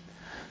crash.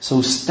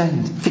 So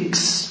stand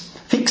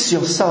fix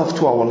yourself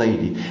to Our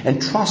Lady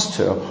and trust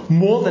her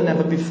more than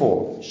ever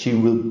before. She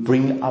will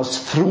bring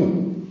us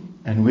through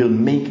and will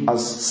make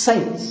us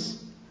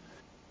saints.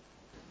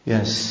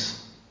 Yes,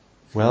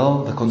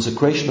 well, the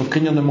consecration of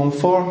Grignon de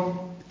Montfort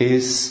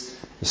is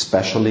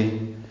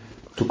especially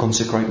to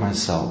consecrate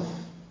myself.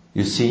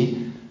 You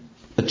see,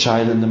 a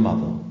child and a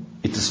mother.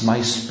 It is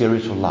my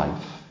spiritual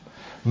life,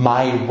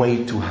 my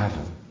way to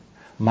heaven.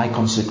 My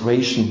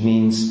consecration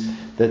means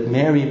that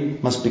Mary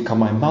must become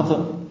my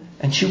mother,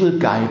 and she will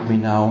guide me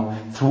now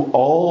through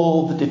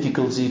all the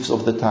difficulties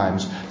of the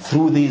times,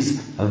 through this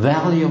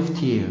valley of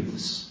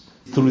tears,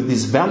 through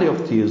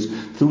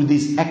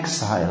this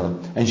exile,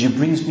 and she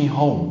brings me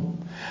home.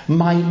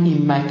 My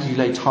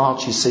immaculate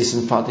heart, she says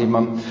in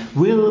Fatima,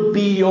 will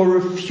be your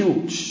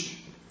refuge,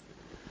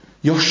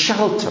 your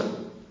shelter,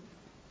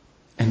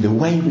 and the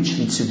way which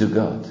leads you to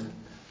God.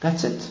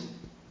 That's it.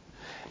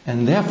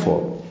 And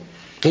therefore,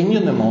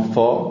 Grignon de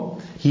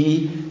Montfort,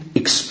 he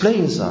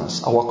explains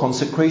us our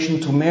consecration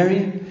to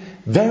Mary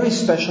very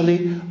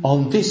specially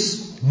on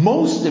this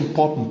most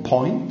important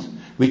point,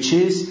 which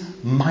is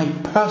my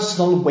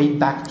personal way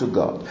back to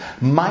God,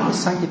 my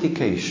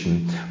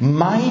sanctification,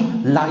 my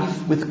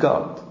life with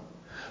God,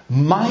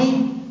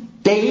 my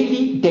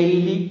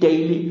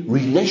daily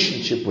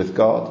relationship with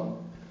God,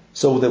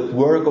 so the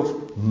work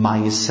of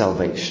my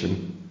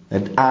salvation,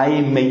 that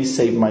I may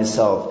save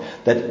myself,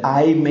 that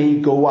I may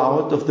go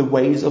out of the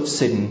ways of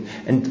sin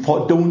and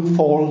don't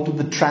fall into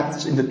the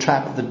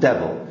trap of the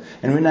devil.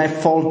 And when I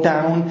fall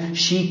down,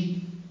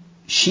 she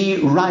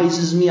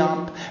rises me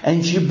up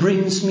and she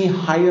brings me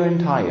higher and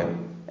higher,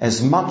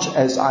 as much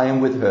as I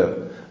am with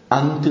her,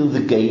 until the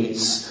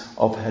gates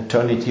of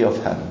eternity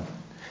of heaven.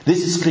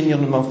 This is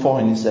Grignon de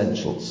Montfort in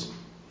essentials.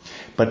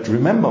 But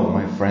remember,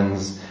 my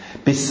friends,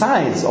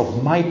 besides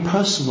of my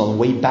personal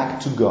way back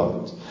to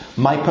God,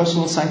 my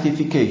personal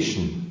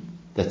sanctification,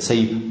 let's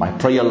say my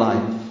prayer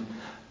life,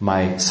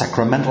 my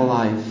sacramental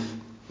life,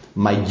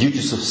 my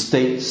duties of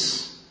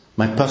states,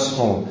 my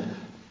personal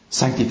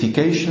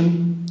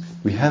sanctification,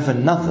 we have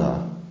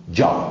another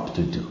job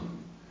to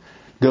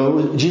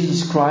do.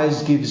 Jesus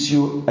Christ gives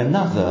you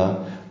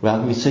another,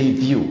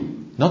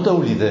 view. Not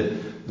only the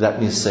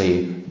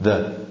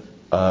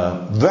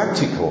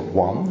vertical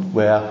one,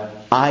 where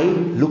I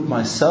look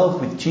myself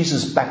with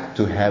Jesus back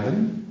to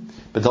heaven,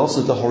 but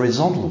also the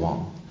horizontal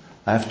one.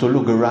 I have to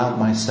look around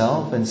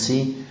myself and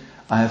see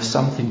I have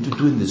something to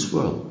do in this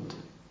world.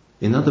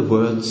 In other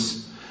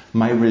words,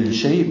 my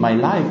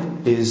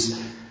life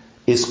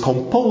is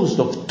composed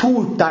of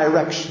two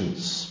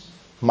directions.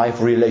 My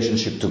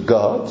relationship to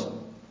God,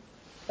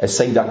 as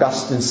St.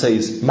 Augustine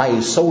says, my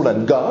soul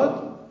and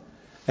God,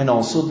 and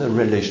also the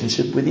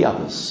relationship with the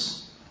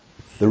others,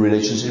 the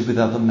relationship with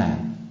other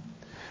men.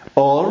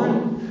 Or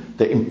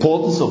the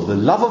importance of the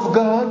love of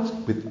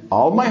God with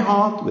all my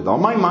heart, with all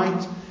my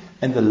might,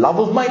 and the love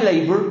of my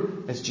labor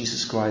as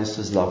Jesus Christ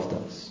has loved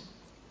us.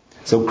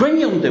 So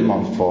Grignon de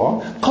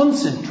Montfort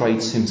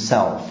concentrates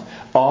himself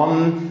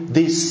on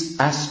this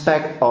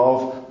aspect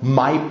of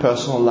my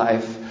personal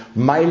life,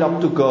 my love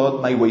to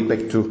God, my way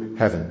back to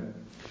heaven.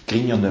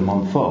 Grignon de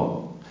Montfort.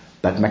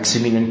 But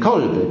Maximilian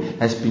Kolbe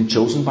has been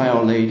chosen by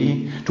Our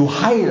Lady to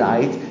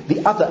highlight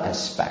the other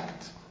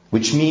aspect,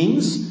 which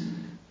means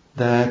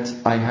that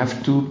I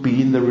have to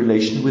be in the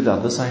relation with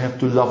others. I have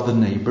to love the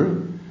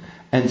neighbor.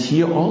 And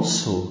here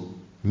also,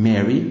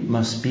 Mary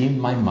must be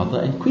my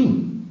mother and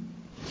queen.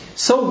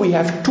 So we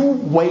have two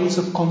ways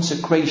of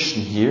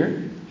consecration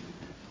here,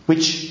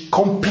 which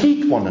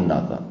complete one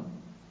another.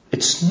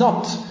 It's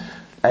not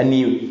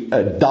any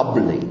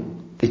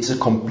doubling. It's a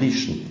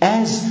completion.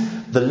 As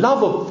the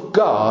love of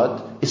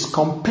God is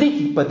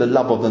completed by the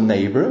love of the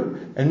neighbor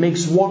and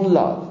makes one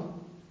love.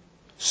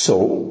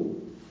 So,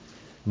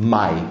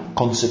 my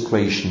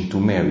consecration to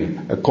Mary,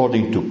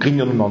 according to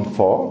Grignon de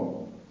Montfort,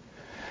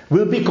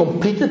 will be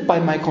completed by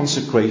my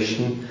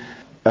consecration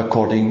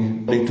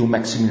according to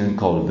Maximilian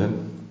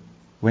Kolbe,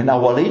 when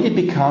Our Lady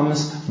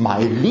becomes my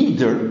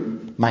leader,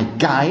 my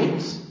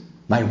guide,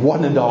 my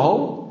one and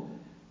all,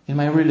 in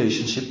my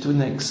relationship to the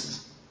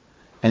next.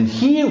 And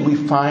here we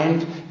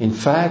find, in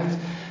fact,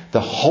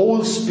 the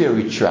whole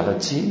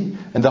spirituality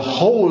and the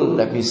whole,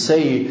 let me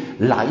say,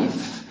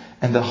 life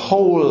and the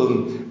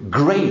whole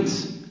great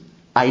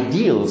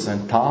ideals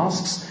and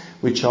tasks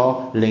which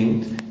are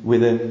linked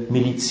with the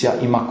Militia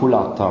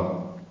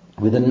Immaculata,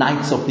 with the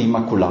Knights of the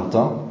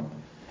Immaculata.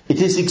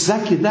 It is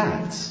exactly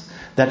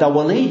that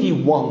Our Lady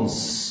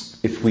wants,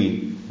 if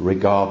we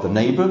regard the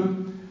neighbor,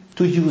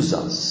 to use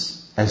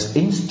us as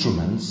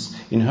instruments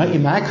in her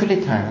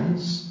immaculate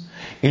hands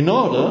in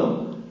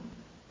order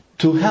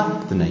to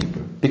help the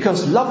neighbor.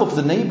 Because love of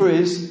the neighbor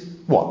is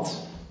what?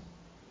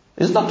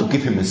 It's not to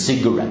give him a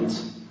cigarette.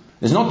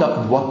 It's not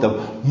that what the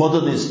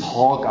modernists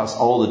talk us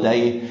all the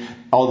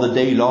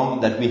day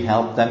long, that we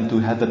help them to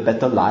have a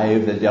better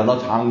life, that they are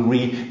not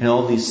hungry, and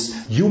all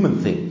these human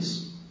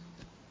things.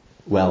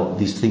 Well,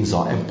 these things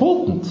are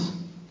important,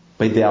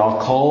 but they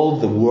are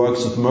called the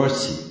works of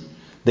mercy.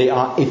 They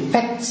are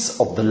effects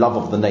of the love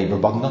of the neighbor,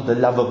 but not the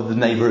love of the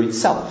neighbor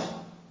itself.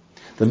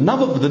 The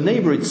love of the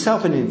neighbor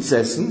itself in its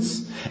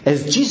essence,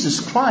 as Jesus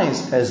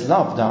Christ has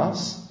loved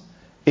us,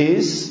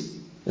 is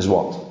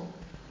what?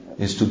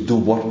 Is to do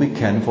what we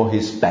can for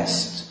His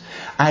best.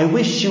 I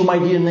wish you, my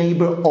dear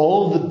neighbor,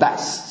 all the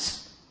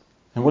best.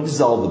 And what is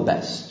all the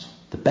best?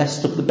 The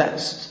best of the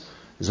best.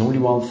 There's only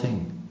one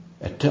thing.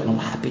 Eternal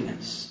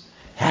happiness.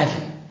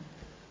 Heaven.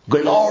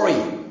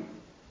 Glory.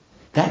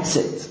 That's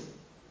it.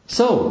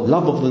 So,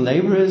 love of the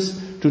neighbor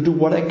is to do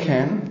what I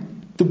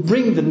can to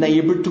bring the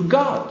neighbor to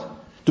God.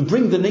 To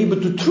bring the neighbor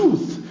to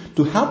truth.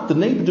 To help the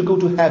neighbor to go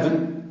to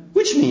heaven.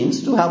 Which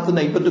means to help the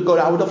neighbor to go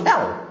out of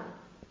hell.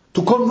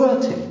 To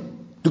convert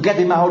him. To get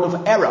him out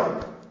of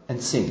error and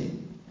sin.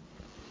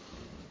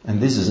 And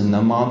this is an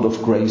amount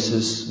of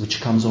graces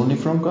which comes only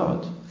from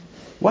God.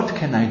 What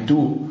can I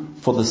do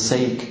for the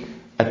sake,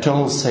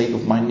 eternal sake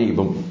of my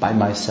neighbor by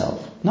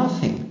myself?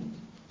 Nothing.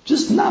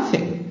 Just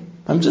nothing.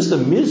 I'm just a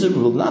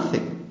miserable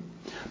nothing.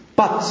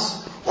 But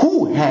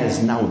who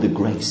has now the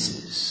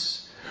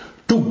graces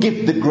to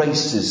give the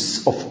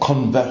graces of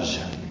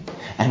conversion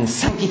and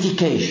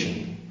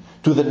sanctification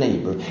to the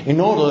neighbor in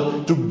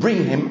order to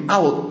bring him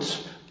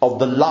out of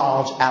the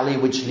large alley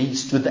which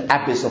leads to the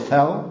abyss of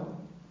hell?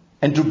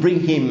 And to bring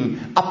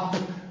him up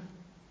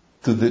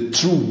to the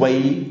true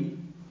way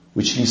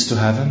which leads to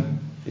heaven?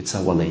 It's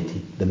Our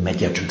Lady, the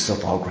mediatrix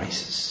of all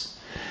graces.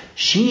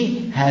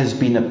 She has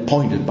been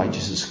appointed by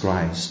Jesus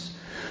Christ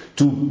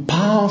to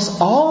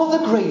pass all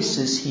the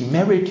graces He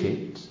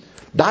merited,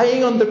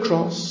 dying on the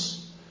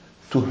cross,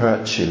 to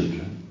her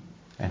children.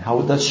 And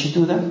how does she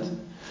do that?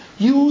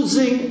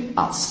 Using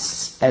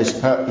us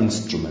as her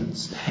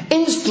instruments.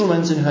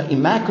 Instruments in her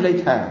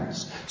immaculate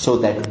hands, so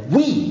that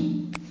we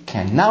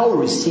can now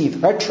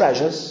receive her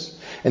treasures,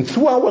 and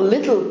through our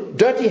little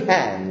dirty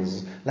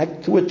hands,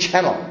 like through a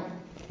channel,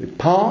 we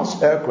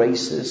pass her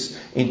graces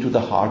into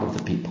the heart of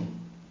the people.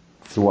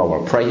 Through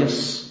our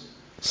prayers,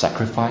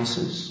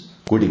 sacrifices,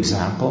 good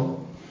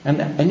example, and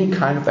any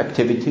kind of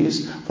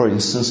activities, for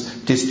instance,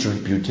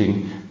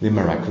 distributing the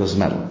miraculous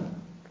medal.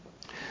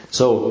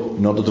 So,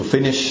 in order to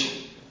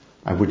finish,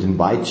 I would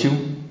invite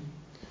you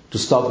to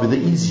start with the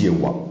easier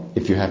one,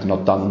 if you have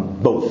not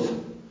done both.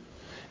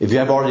 If you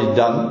have already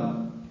done,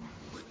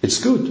 it's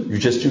good. You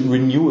just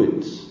renew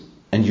it.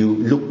 And you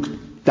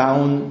look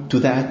down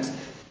to that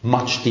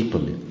much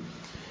deeply.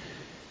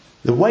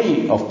 The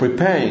way of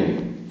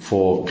preparing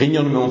for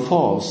Grignon de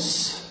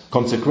Montfort's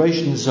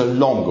consecration is a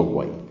longer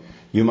way.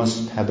 You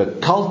must have a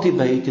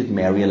cultivated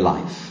Marian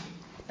life.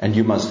 And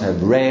you must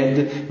have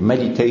read,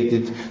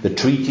 meditated the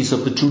treatise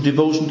of the true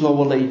devotion to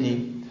Our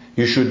Lady.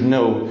 You should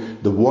know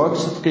the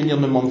works of Grignon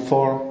de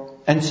Montfort,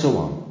 and so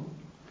on.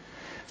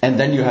 And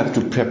then you have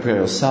to prepare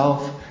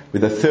yourself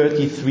with the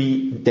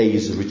 33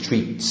 days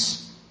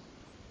retreats.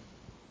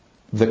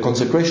 The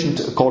consecration,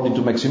 according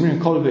to Maximilian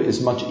Kolbe, is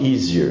much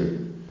easier,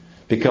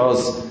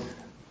 because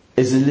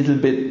it's a little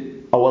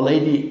bit, Our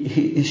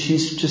Lady,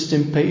 she's just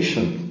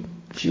impatient.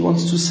 She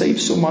wants to save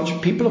so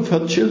much. People of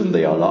her children,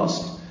 they are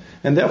lost.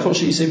 And therefore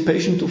she is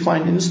impatient to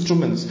find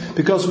instruments,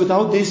 because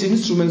without these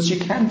instruments she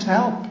can't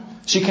help.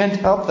 She can't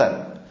help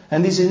them.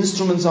 And these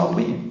instruments are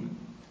we.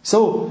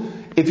 So,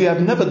 if you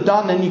have never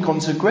done any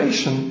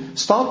consecration,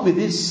 start with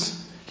this.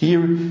 Here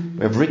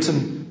we have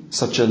written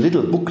such a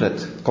little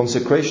booklet,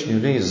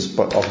 Consecration is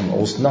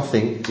almost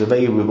nothing. It's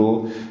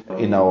available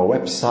in our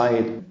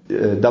website,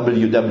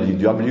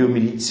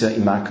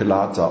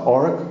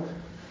 www.militiaimmaculata.org.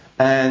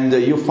 And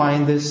you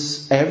find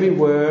this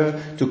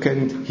everywhere to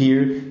can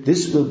hear.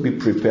 This will be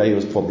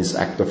prepared for this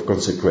act of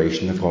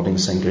consecration according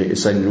to Saint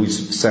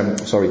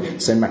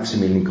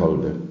Maximilian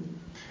Kolbe.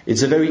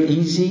 It's a very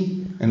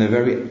easy and a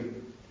very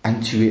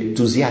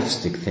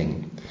enthusiastic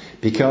thing,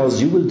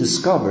 because you will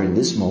discover in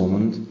this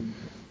moment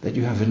that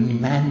you have an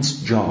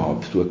immense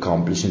job to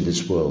accomplish in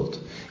this world.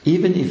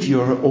 Even if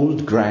you're an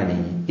old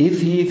granny,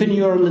 even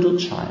you're a little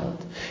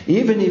child,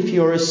 even if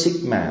you're a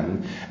sick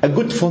man, a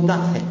good for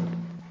nothing,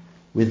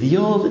 with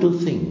your little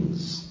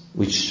things,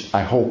 which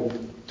I hope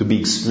to be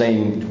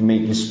explained, to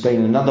make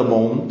explain another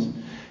moment,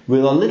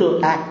 with our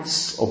little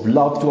acts of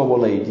love to Our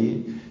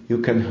Lady, you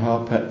can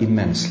help her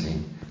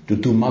immensely to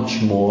do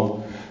much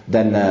more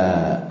than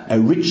a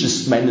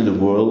richest man in the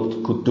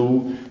world could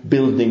do,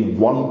 building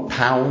 1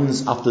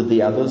 pound after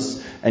the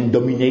others and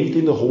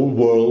dominating the whole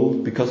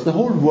world, because the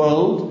whole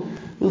world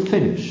will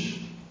finish.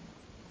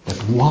 But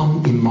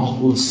one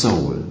immortal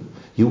soul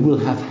you will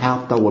have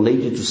helped Our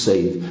Lady to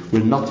save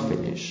will not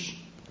finish.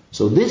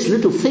 So this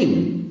little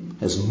thing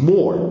has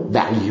more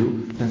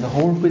value than the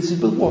whole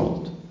visible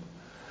world.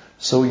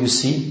 So you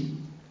see,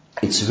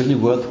 it's really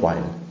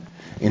worthwhile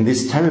in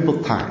these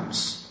terrible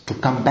times to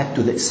come back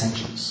to the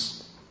essentials,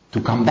 to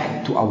come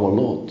back to our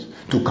Lord,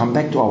 to come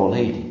back to Our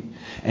Lady,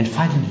 and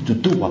finally to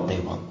do what they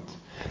want.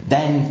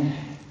 Then,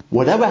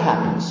 whatever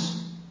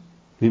happens,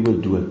 we will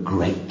do a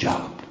great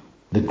job.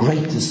 The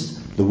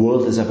greatest the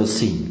world has ever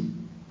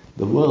seen.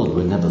 The world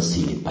will never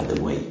see it, by the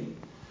way.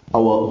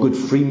 Our good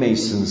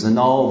Freemasons and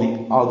all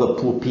the other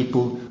poor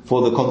people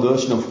for the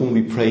conversion of whom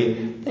we pray,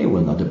 they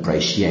will not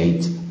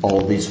appreciate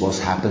all this what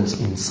happens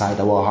inside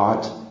our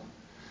heart.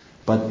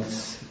 But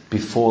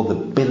before the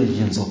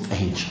billions of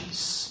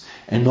angels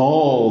and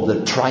all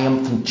the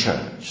triumphant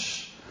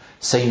church,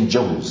 Saint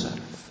Joseph,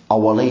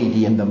 Our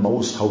Lady and the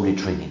Most Holy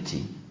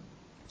Trinity,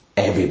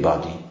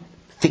 everybody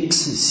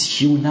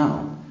fixes you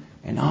now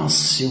and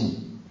asks you,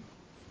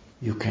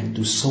 you can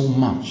do so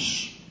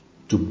much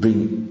to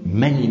bring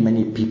many,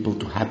 many people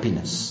to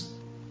happiness,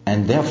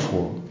 and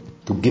therefore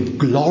to give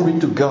glory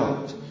to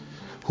God,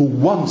 who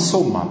wants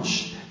so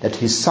much that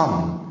His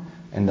Son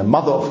and the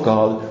Mother of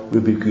God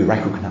will be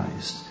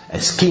recognized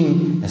as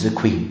King, as a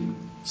Queen.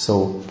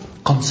 So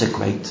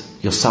consecrate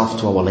yourself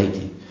to Our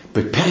Lady.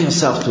 Prepare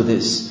yourself to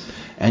this,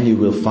 and you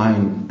will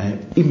find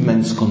an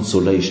immense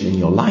consolation in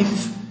your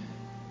life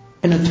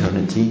and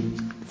eternity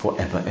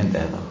forever and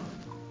ever.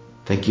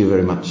 Thank you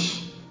very much.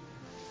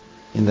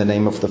 In the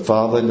name of the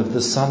Father, and of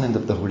the Son, and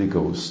of the Holy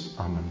Ghost.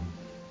 Amen.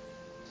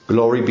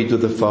 Glory be to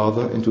the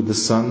Father, and to the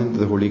Son, and to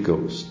the Holy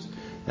Ghost,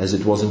 as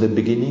it was in the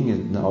beginning,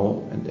 and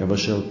now, and ever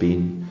shall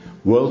be,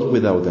 world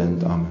without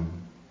end. Amen.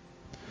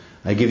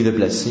 I give you the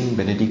blessing,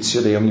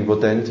 benedictio Dei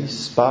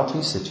omnipotentis,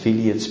 Patris et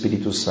Filii et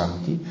Spiritus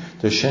Sancti,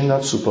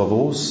 descendat super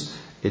vos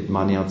et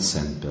maneat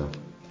semper.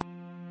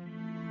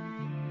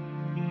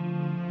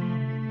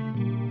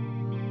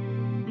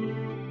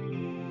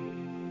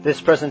 This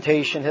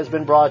presentation has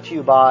been brought to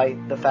you by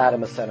the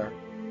Fatima Center.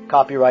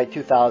 Copyright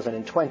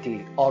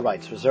 2020, all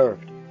rights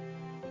reserved.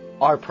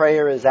 Our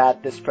prayer is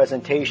that this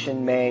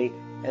presentation may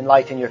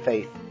enlighten your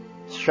faith,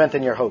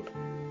 strengthen your hope,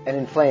 and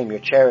inflame your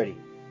charity.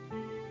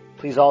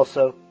 Please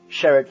also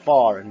share it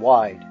far and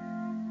wide.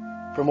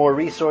 For more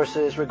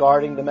resources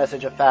regarding the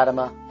message of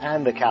Fatima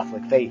and the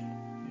Catholic faith,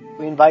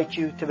 we invite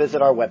you to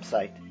visit our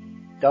website,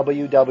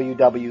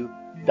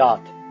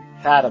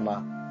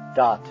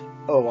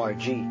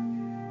 www.fatima.org.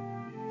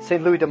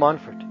 St. Louis de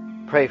Montfort,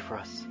 pray for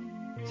us.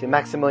 St.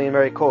 Maximilian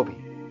Mary Kolbe,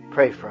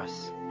 pray for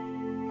us.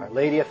 Our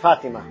Lady of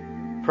Fatima,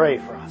 pray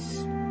for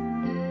us.